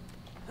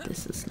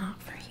 this is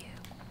not for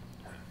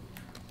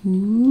you.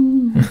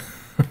 Ooh.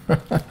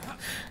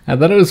 I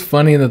thought it was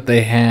funny that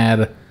they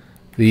had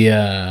the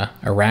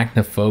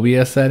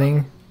arachnophobia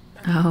setting.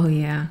 Oh,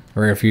 yeah.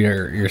 Or if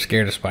you're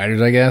scared of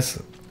spiders, I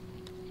guess.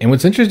 And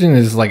what's interesting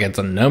is, like, it's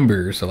a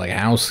number, so, like,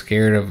 how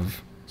scared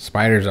of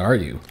spiders are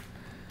you?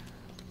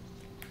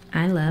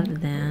 I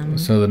love them.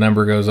 So the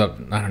number goes up,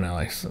 I don't know,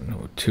 like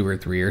 2 or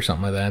 3 or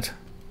something like that.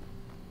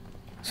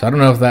 So I don't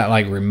know if that,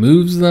 like,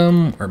 removes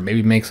them or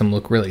maybe makes them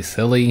look really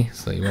silly,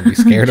 so you won't be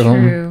scared of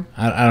them.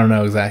 I don't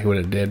know exactly what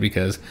it did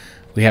because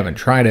we haven't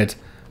tried it.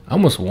 I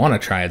almost want to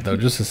try it, though,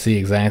 just to see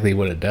exactly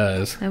what it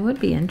does. That would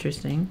be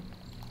interesting.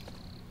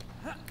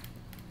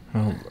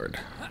 Oh, Lord.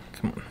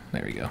 Come on.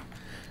 There we go.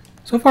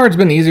 So far, it's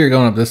been easier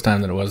going up this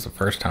time than it was the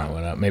first time I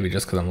went up. Maybe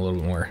just because I'm a little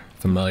bit more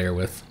familiar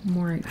with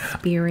more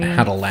experience.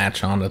 How to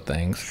latch onto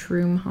things.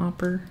 Shroom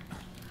hopper.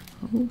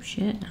 Oh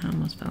shit! I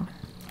almost fell.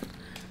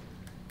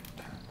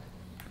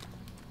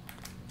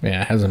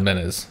 Yeah, it hasn't been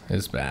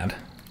as bad.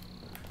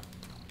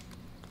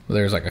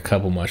 There's like a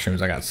couple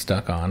mushrooms I got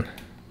stuck on.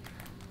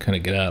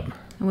 Couldn't get up.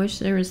 I wish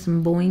there was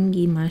some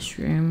boingy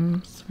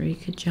mushrooms where you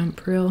could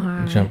jump real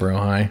high. Jump real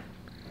high.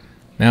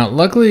 Now,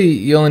 luckily,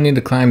 you only need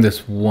to climb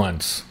this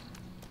once.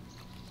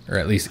 Or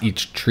at least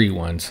each tree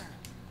once.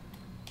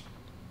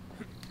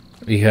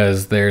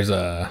 Because there's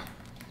a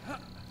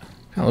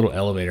little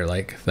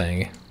elevator-like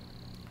thing.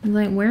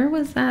 Like, where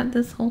was that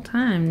this whole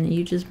time?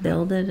 You just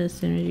build it as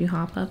soon as you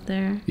hop up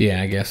there?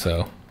 Yeah, I guess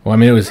so. Well, I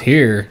mean, it was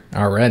here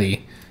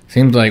already.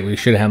 Seems like we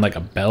should have had like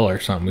a bell or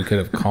something. We could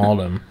have called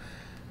him.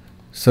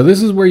 So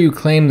this is where you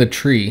claim the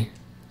tree.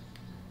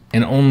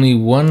 And only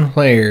one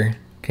player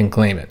can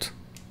claim it.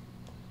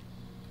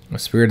 The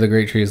spirit of the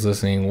great tree is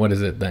listening. What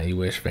is it that you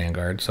wish,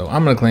 Vanguard? So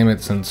I'm going to claim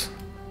it since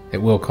it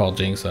will call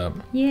Jinx up.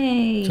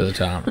 Yay! To the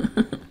top.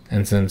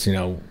 And since, you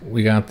know,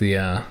 we got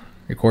the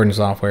recording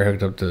software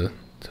hooked up to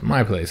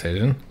my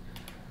PlayStation,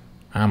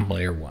 I'm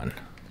player 1.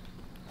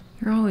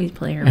 You're always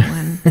player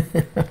 1.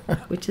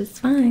 Which is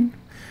fine.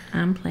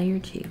 I'm player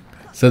 2.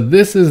 So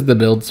this is the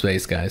build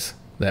space, guys,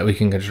 that we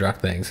can construct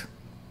things.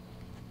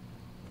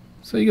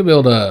 So you can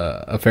build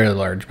a fairly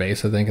large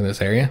base, I think, in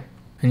this area.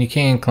 And you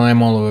can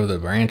climb all over the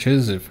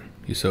branches if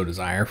you so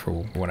desire for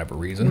whatever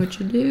reason.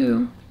 What you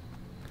do.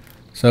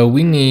 So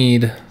we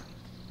need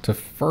to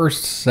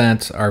first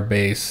set our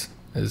base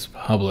as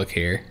public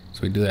here.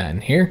 So we do that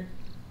in here.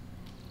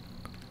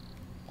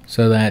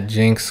 So that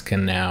Jinx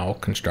can now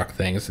construct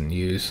things and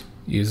use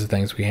the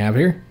things we have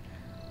here.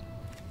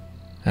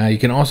 You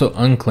can also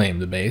unclaim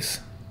the base.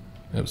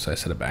 Oops, I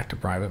set it back to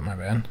private, my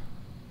bad.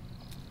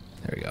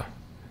 There we go.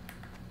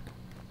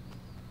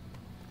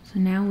 So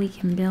now we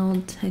can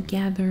build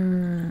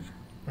together.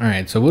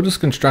 Alright, so we'll just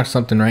construct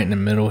something right in the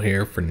middle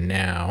here for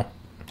now.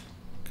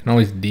 Can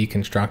always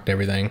deconstruct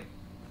everything.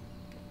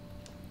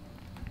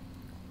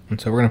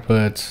 And so we're going to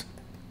put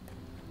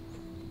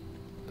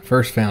the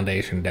first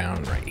foundation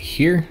down right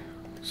here.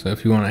 So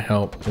if you want to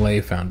help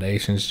lay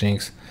foundations,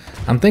 Jinx,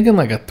 I'm thinking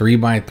like a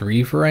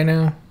 3x3 for right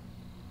now.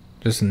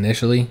 Just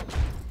initially.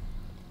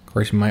 Of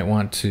course, you might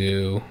want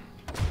to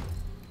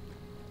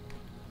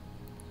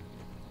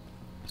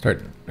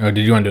start. Oh,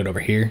 did you want to do it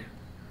over here?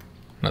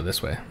 No,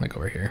 this way, like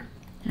over here.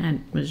 I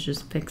was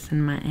just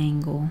fixing my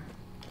angle.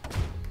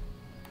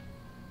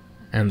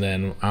 And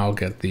then I'll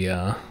get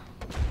the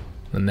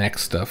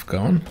next stuff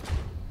going.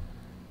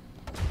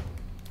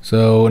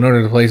 So in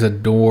order to place a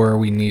door,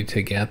 we need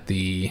to get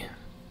the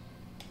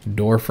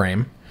door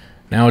frame.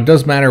 Now it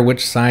does matter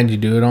which side you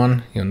do it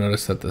on. You'll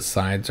notice that the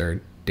sides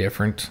are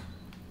different.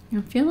 I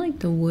feel like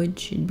the wood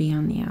should be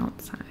on the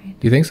outside.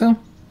 Do you think so?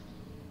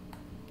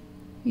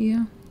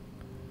 Yeah.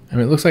 I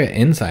mean, it looks like an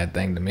inside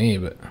thing to me,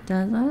 but...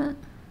 Does it?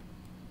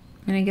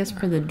 And I guess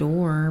for the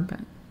door,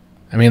 but...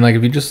 I mean, like,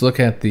 if you just look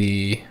at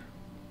the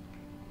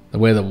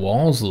way the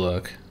walls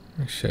look...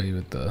 Let me show you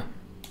what the...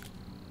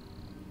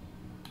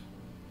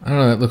 I don't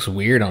know, that looks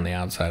weird on the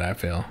outside, I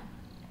feel.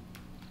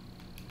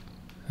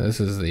 This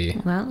is the...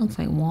 Well, that looks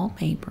like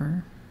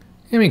wallpaper.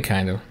 I mean,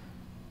 kind of.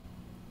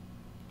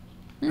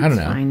 It's I don't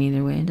know. fine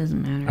either way, it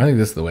doesn't matter. I think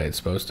this is the way it's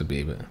supposed to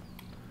be, but...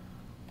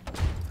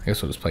 I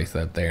guess we'll just place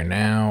that there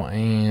now,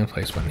 and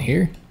place one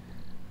here.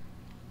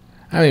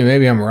 I mean,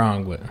 maybe I'm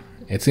wrong, but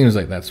it seems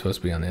like that's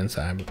supposed to be on the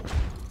inside.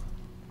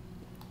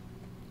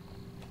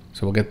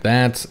 So we'll get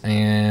that,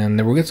 and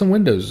then we'll get some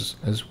windows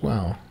as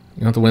well.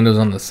 You want the windows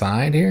on the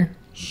side here?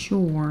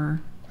 Sure.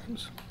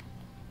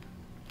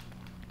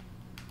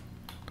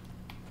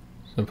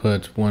 So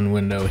put one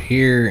window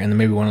here, and then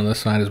maybe one on this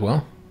side as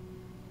well.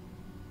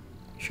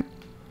 Sure.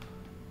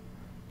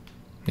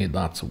 Need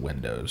lots of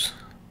windows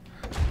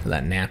for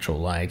that natural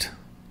light.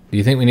 Do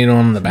you think we need one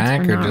on the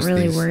back, we're or not just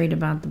really these? Worried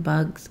about the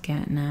bugs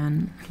getting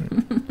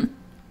in.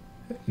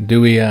 Do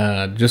we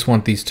just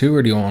want these two,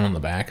 or do you want one on the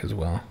back as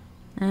well?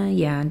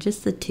 Yeah,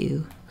 just the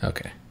two.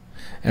 Okay.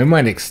 And we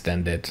might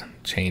extend it,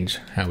 change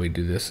how we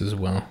do this as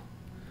well.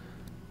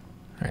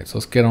 Alright, so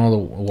let's get all the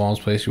walls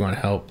placed. You want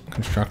to help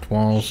construct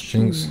walls,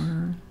 Jinx?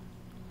 Sure.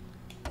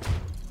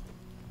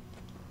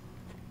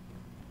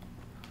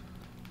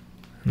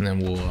 And then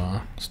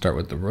we'll start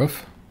with the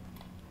roof.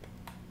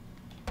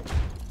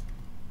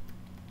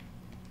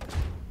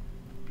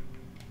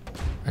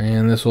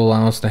 And this will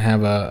allow us to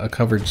have a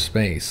covered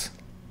space.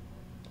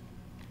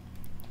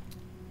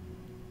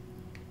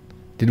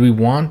 Did we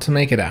want to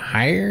make it a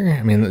higher?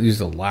 I mean, it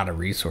uses a lot of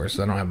resources.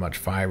 I don't have much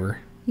fiber.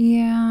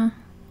 Yeah.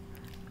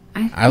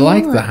 I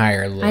like the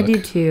higher look. I do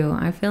too.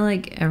 I feel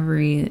like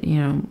every,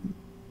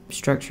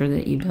 structure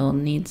that you build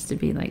needs to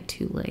be like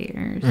 2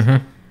 layers.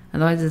 Mm-hmm.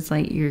 Otherwise, it's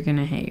like you're going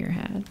to hit your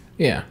head.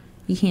 Yeah.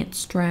 You can't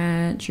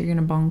stretch. You're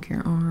going to bonk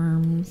your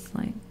arms.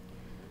 Like,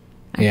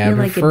 I yeah, feel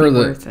like it'd be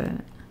worth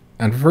it.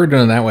 I prefer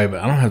doing it that way, but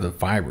I don't have the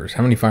fibers.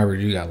 How many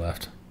fibers you got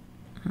left?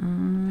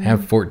 I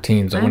have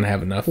 14, so I wouldn't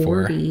have enough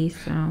 40, for...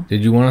 So.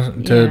 Did you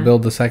want to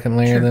build the second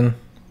layer then?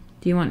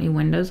 Do you want any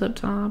windows up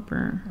top,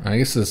 or? I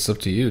guess it's up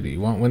to you. Do you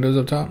want windows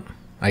up top?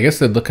 I guess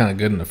they'd look kind of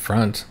good in the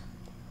front.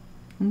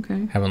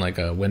 Okay. Having like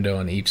a window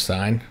on each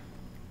side.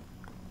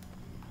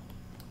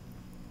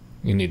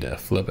 You need to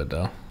flip it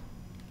though.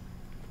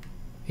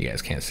 You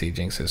guys can't see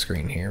Jinx's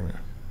screen here.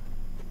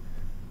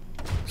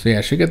 So yeah,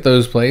 I should get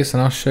those placed,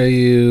 and I'll show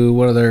you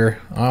what other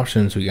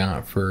options we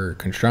got for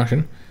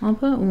construction. I'll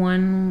put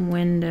one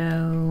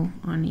window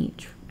on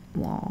each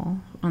wall,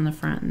 on the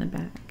front and the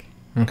back.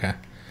 Okay.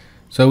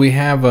 So we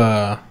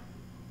have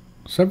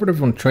several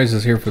different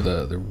choices here for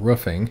the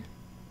roofing.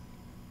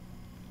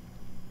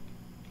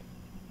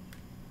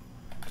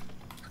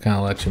 Kind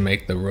of let you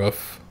make the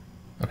roof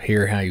up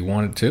here how you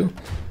want it to.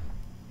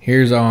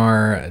 Here's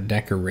our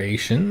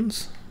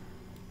decorations.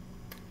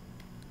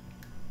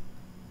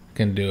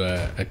 Can do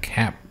a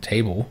cap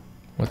table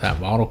with that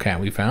bottle cap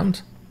we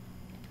found.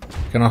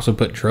 Can also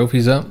put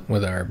trophies up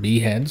with our bee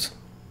heads,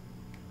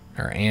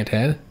 our ant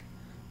head.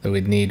 Though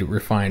we'd need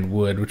refined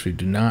wood, which we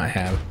do not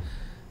have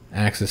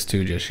access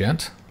to just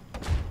yet.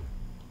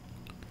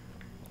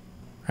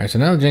 Alright, so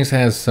now that Jinx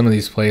has some of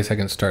these placed, I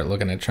can start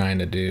looking at trying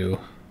to do...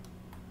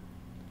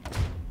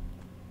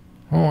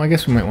 Well, I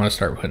guess we might want to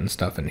start putting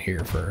stuff in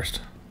here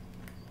first.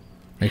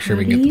 Make sure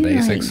we get the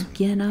basics. Like,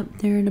 get up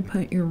there to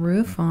put your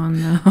roof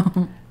on,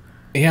 though?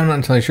 Yeah, I'm not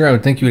entirely sure. I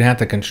would think you would have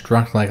to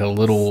construct like a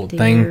little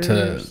thing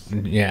to,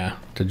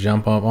 to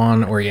jump up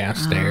on, or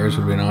stairs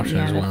would be an option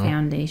as well. The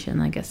foundation,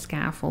 like a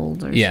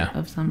scaffold or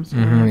of some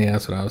sort. Yeah,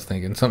 that's what I was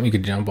thinking. Something you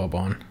could jump up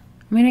on.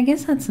 I mean, I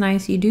guess that's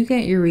nice. You do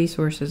get your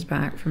resources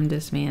back from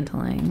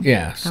dismantling.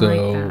 Yeah, so I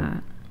like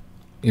that.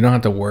 You don't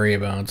have to worry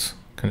about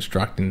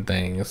constructing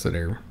things that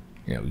are,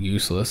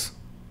 useless.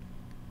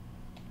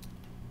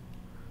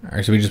 All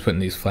right, so we just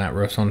putting these flat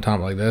roofs on top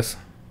like this.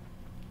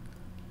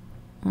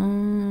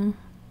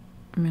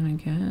 I mean, I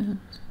guess.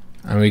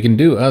 I mean, we can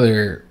do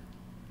other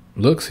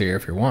looks here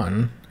if you're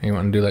wanting. You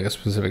want to do like a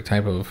specific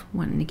type of...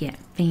 Wanting to get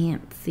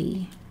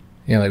fancy.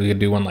 Yeah, like we could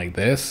do one like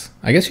this.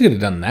 I guess you could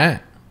have done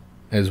that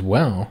as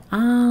well.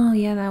 Oh,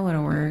 yeah, that would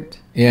have worked.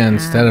 Yeah,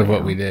 instead of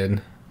what we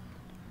did.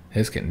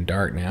 It's getting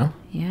dark now.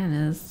 Yeah, it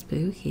is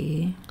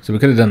spooky. So we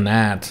could have done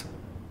that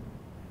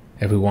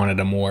if we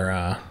wanted a more...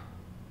 I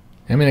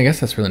mean, I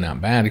guess that's really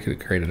not bad. You could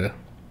have created a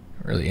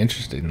really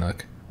interesting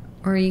look.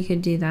 Or you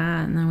could do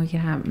that, and then we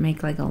could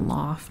make like a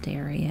loft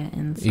area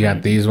inside. You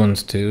got these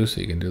ones too, so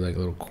you can do like a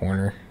little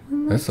corner.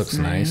 This looks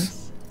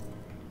nice.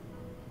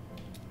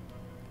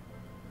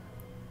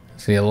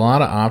 See, a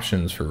lot of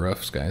options for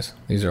roofs, guys.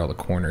 These are all the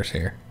corners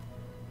here.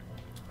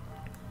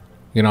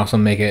 You can also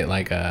make it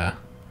like a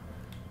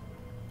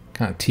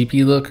kind of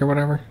teepee look or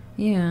whatever.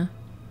 Yeah.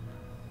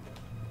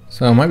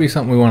 So it might be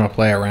something we want to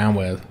play around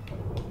with.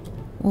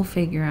 We'll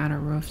figure out a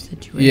roof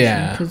situation.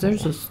 Yeah. Because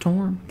there's a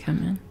storm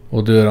coming.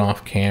 We'll do it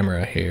off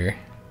camera here.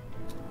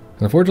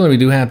 Unfortunately, we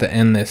do have to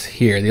end this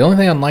here. The only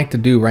thing I'd like to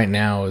do right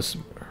now is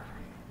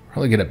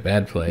probably get a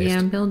bed placed.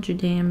 Yeah, build your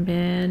damn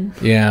bed.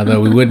 Yeah, though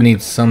we would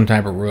need some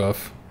type of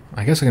roof.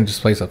 I guess I can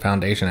just place a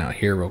foundation out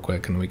here real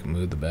quick and we can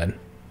move the bed.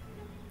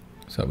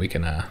 So we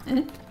can...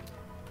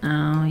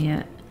 Oh,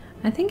 yeah.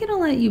 I think it'll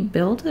let you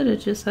build it.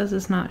 It just says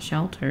it's not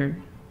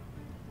sheltered.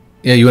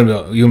 Yeah, you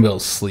wouldn't be able to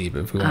sleep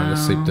if we wanted to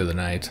sleep through the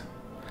night.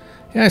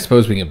 Yeah, I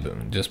suppose we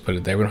can just put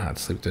it there. We don't have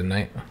to sleep through the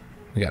night.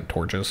 We got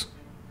torches.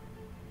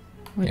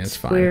 Which yeah, it's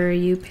fine. square are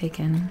you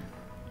picking?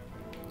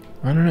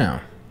 I don't know.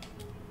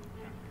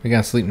 We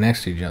gotta sleep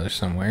next to each other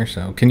somewhere,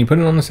 so... Can you put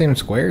it on the same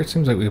square? It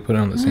seems like we could put it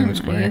on the same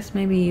square. I guess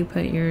maybe you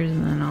put yours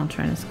and then I'll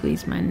try to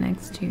squeeze mine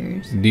next to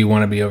yours. Do you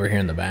want to be over here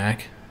in the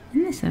back?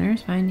 In the center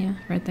is fine, yeah.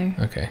 Right there.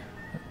 Okay.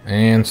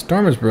 And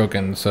storm is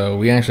broken, so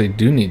we actually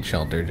do need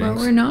shelter, Jinx. But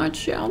we're not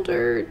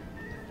sheltered.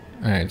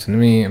 Alright, so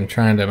I'm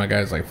trying to... My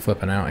guy's like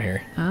flipping out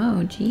here.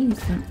 Oh, jeez.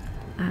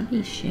 I'd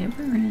be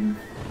shivering.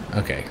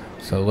 Okay,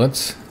 so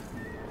let's...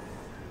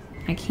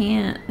 I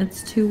can't.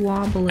 It's too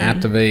wobbly.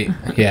 Activate.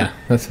 Yeah,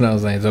 that's what I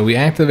was saying. So we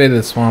activated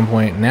the spawn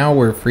point. Now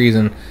we're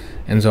freezing.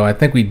 And so I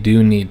think we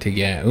do need to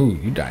get... Ooh,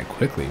 you die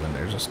quickly when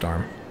there's a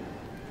storm.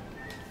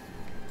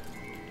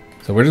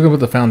 So we're just going to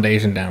put the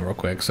foundation down real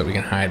quick so we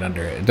can hide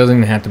under it. It doesn't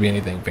even have to be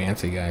anything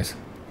fancy, guys.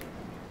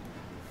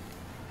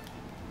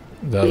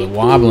 The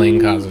wobbling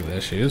causes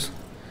issues.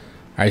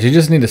 Alright, so you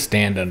just need to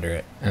stand under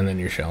it. And then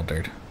you're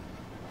sheltered.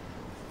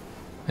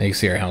 And you can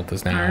see our health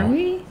is now... Are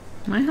we?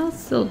 My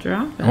health's still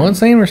dropping. I wasn't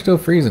saying we're still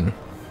freezing.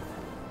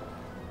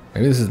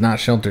 Maybe this is not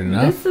sheltered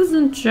enough. This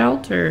isn't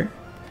shelter.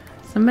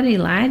 Somebody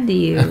lied to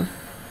you.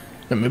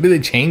 Maybe they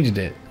changed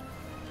it.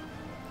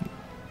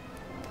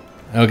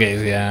 Okay,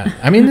 so yeah.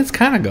 I mean, it's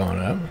kind of going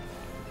up.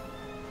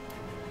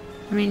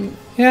 I mean...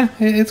 Yeah,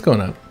 it's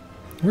going up.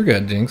 We're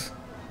good, Jinx.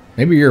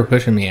 Maybe you're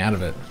pushing me out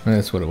of it.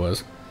 That's what it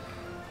was.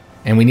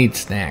 And we need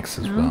snacks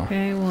as well.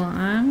 Okay, well,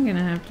 I'm going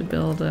to have to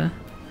build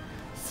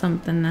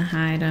something to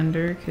hide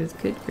under, because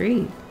good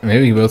grief.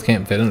 Maybe you both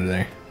can't fit under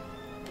there.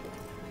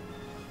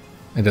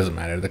 It doesn't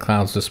matter. The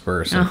clouds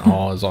disperse and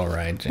all is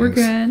alright, Jinx. We're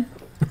good.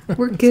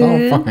 We're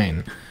good. It's all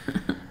fine.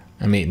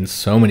 I'm eating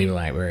so many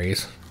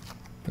blackberries.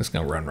 It's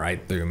gonna run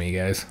right through me,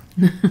 guys.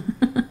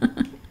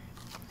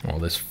 All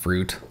this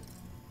fruit.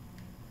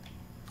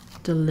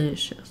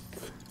 Delicious.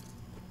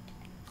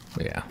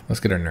 But yeah, let's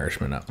get our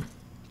nourishment up.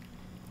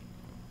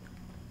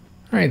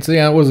 Alright, so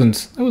yeah, it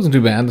wasn't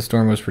too bad. The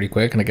storm was pretty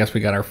quick, and I guess we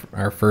got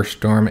our first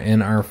storm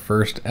in our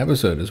first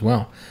episode as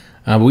well.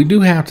 But we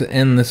do have to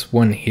end this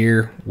one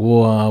here.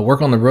 We'll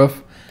work on the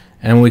roof,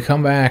 and when we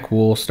come back,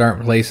 we'll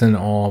start placing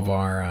all of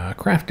our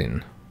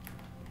crafting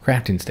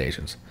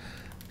stations.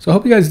 So I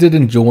hope you guys did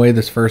enjoy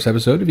this first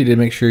episode. If you did,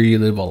 make sure you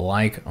leave a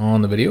like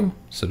on the video,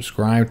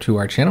 subscribe to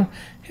our channel,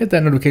 hit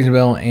that notification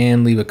bell,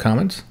 and leave a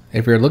comment.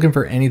 If you're looking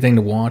for anything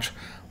to watch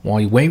while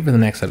you wait for the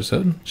next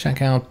episode,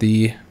 check out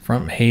the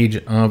front page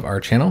of our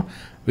channel.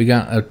 We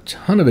got a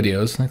ton of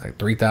videos, I think like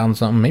 3,000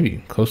 something,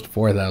 maybe close to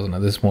 4,000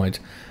 at this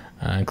point,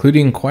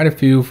 including quite a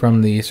few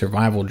from the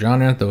survival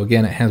genre, though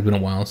again, it has been a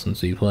while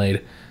since we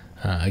played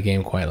a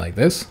game quite like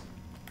this.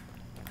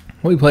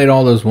 We played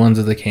all those ones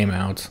as they came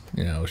out,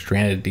 you know,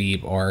 Stranded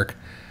Deep, Ark,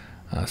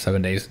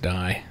 7 Days to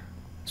Die.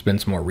 There's been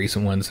some more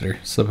recent ones that are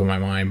slipping my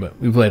mind,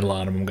 but we played a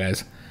lot of them,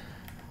 guys.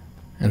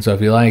 And so if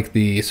you like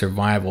the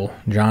survival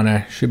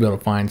genre, you should be able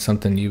to find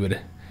something you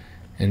would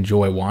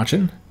enjoy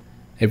watching.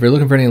 If you're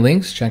looking for any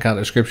links, check out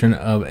the description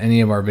of any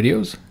of our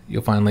videos.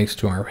 You'll find links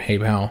to our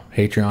PayPal,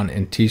 Patreon,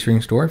 and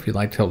Teespring store if you'd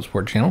like to help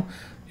support the channel.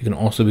 You can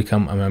also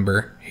become a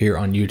member here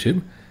on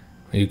YouTube.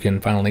 You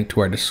can find a link to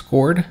our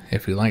Discord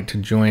if you'd like to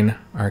join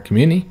our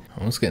community.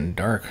 Oh, it's getting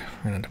dark.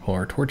 We're going to have to pull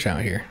our torch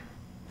out here.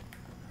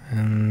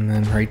 And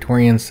then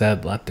Praetorian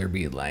said, "Let there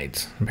be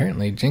light."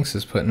 Apparently, Jinx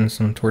is putting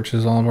some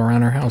torches all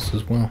around our house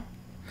as well.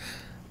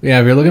 But yeah,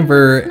 if you're looking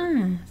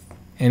for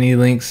any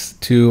links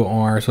to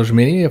our social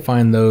media, you'll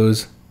find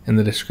those in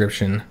the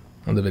description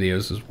of the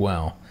videos as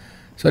well.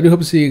 So I do hope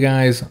to see you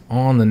guys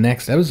on the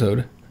next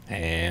episode,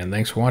 and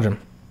thanks for watching.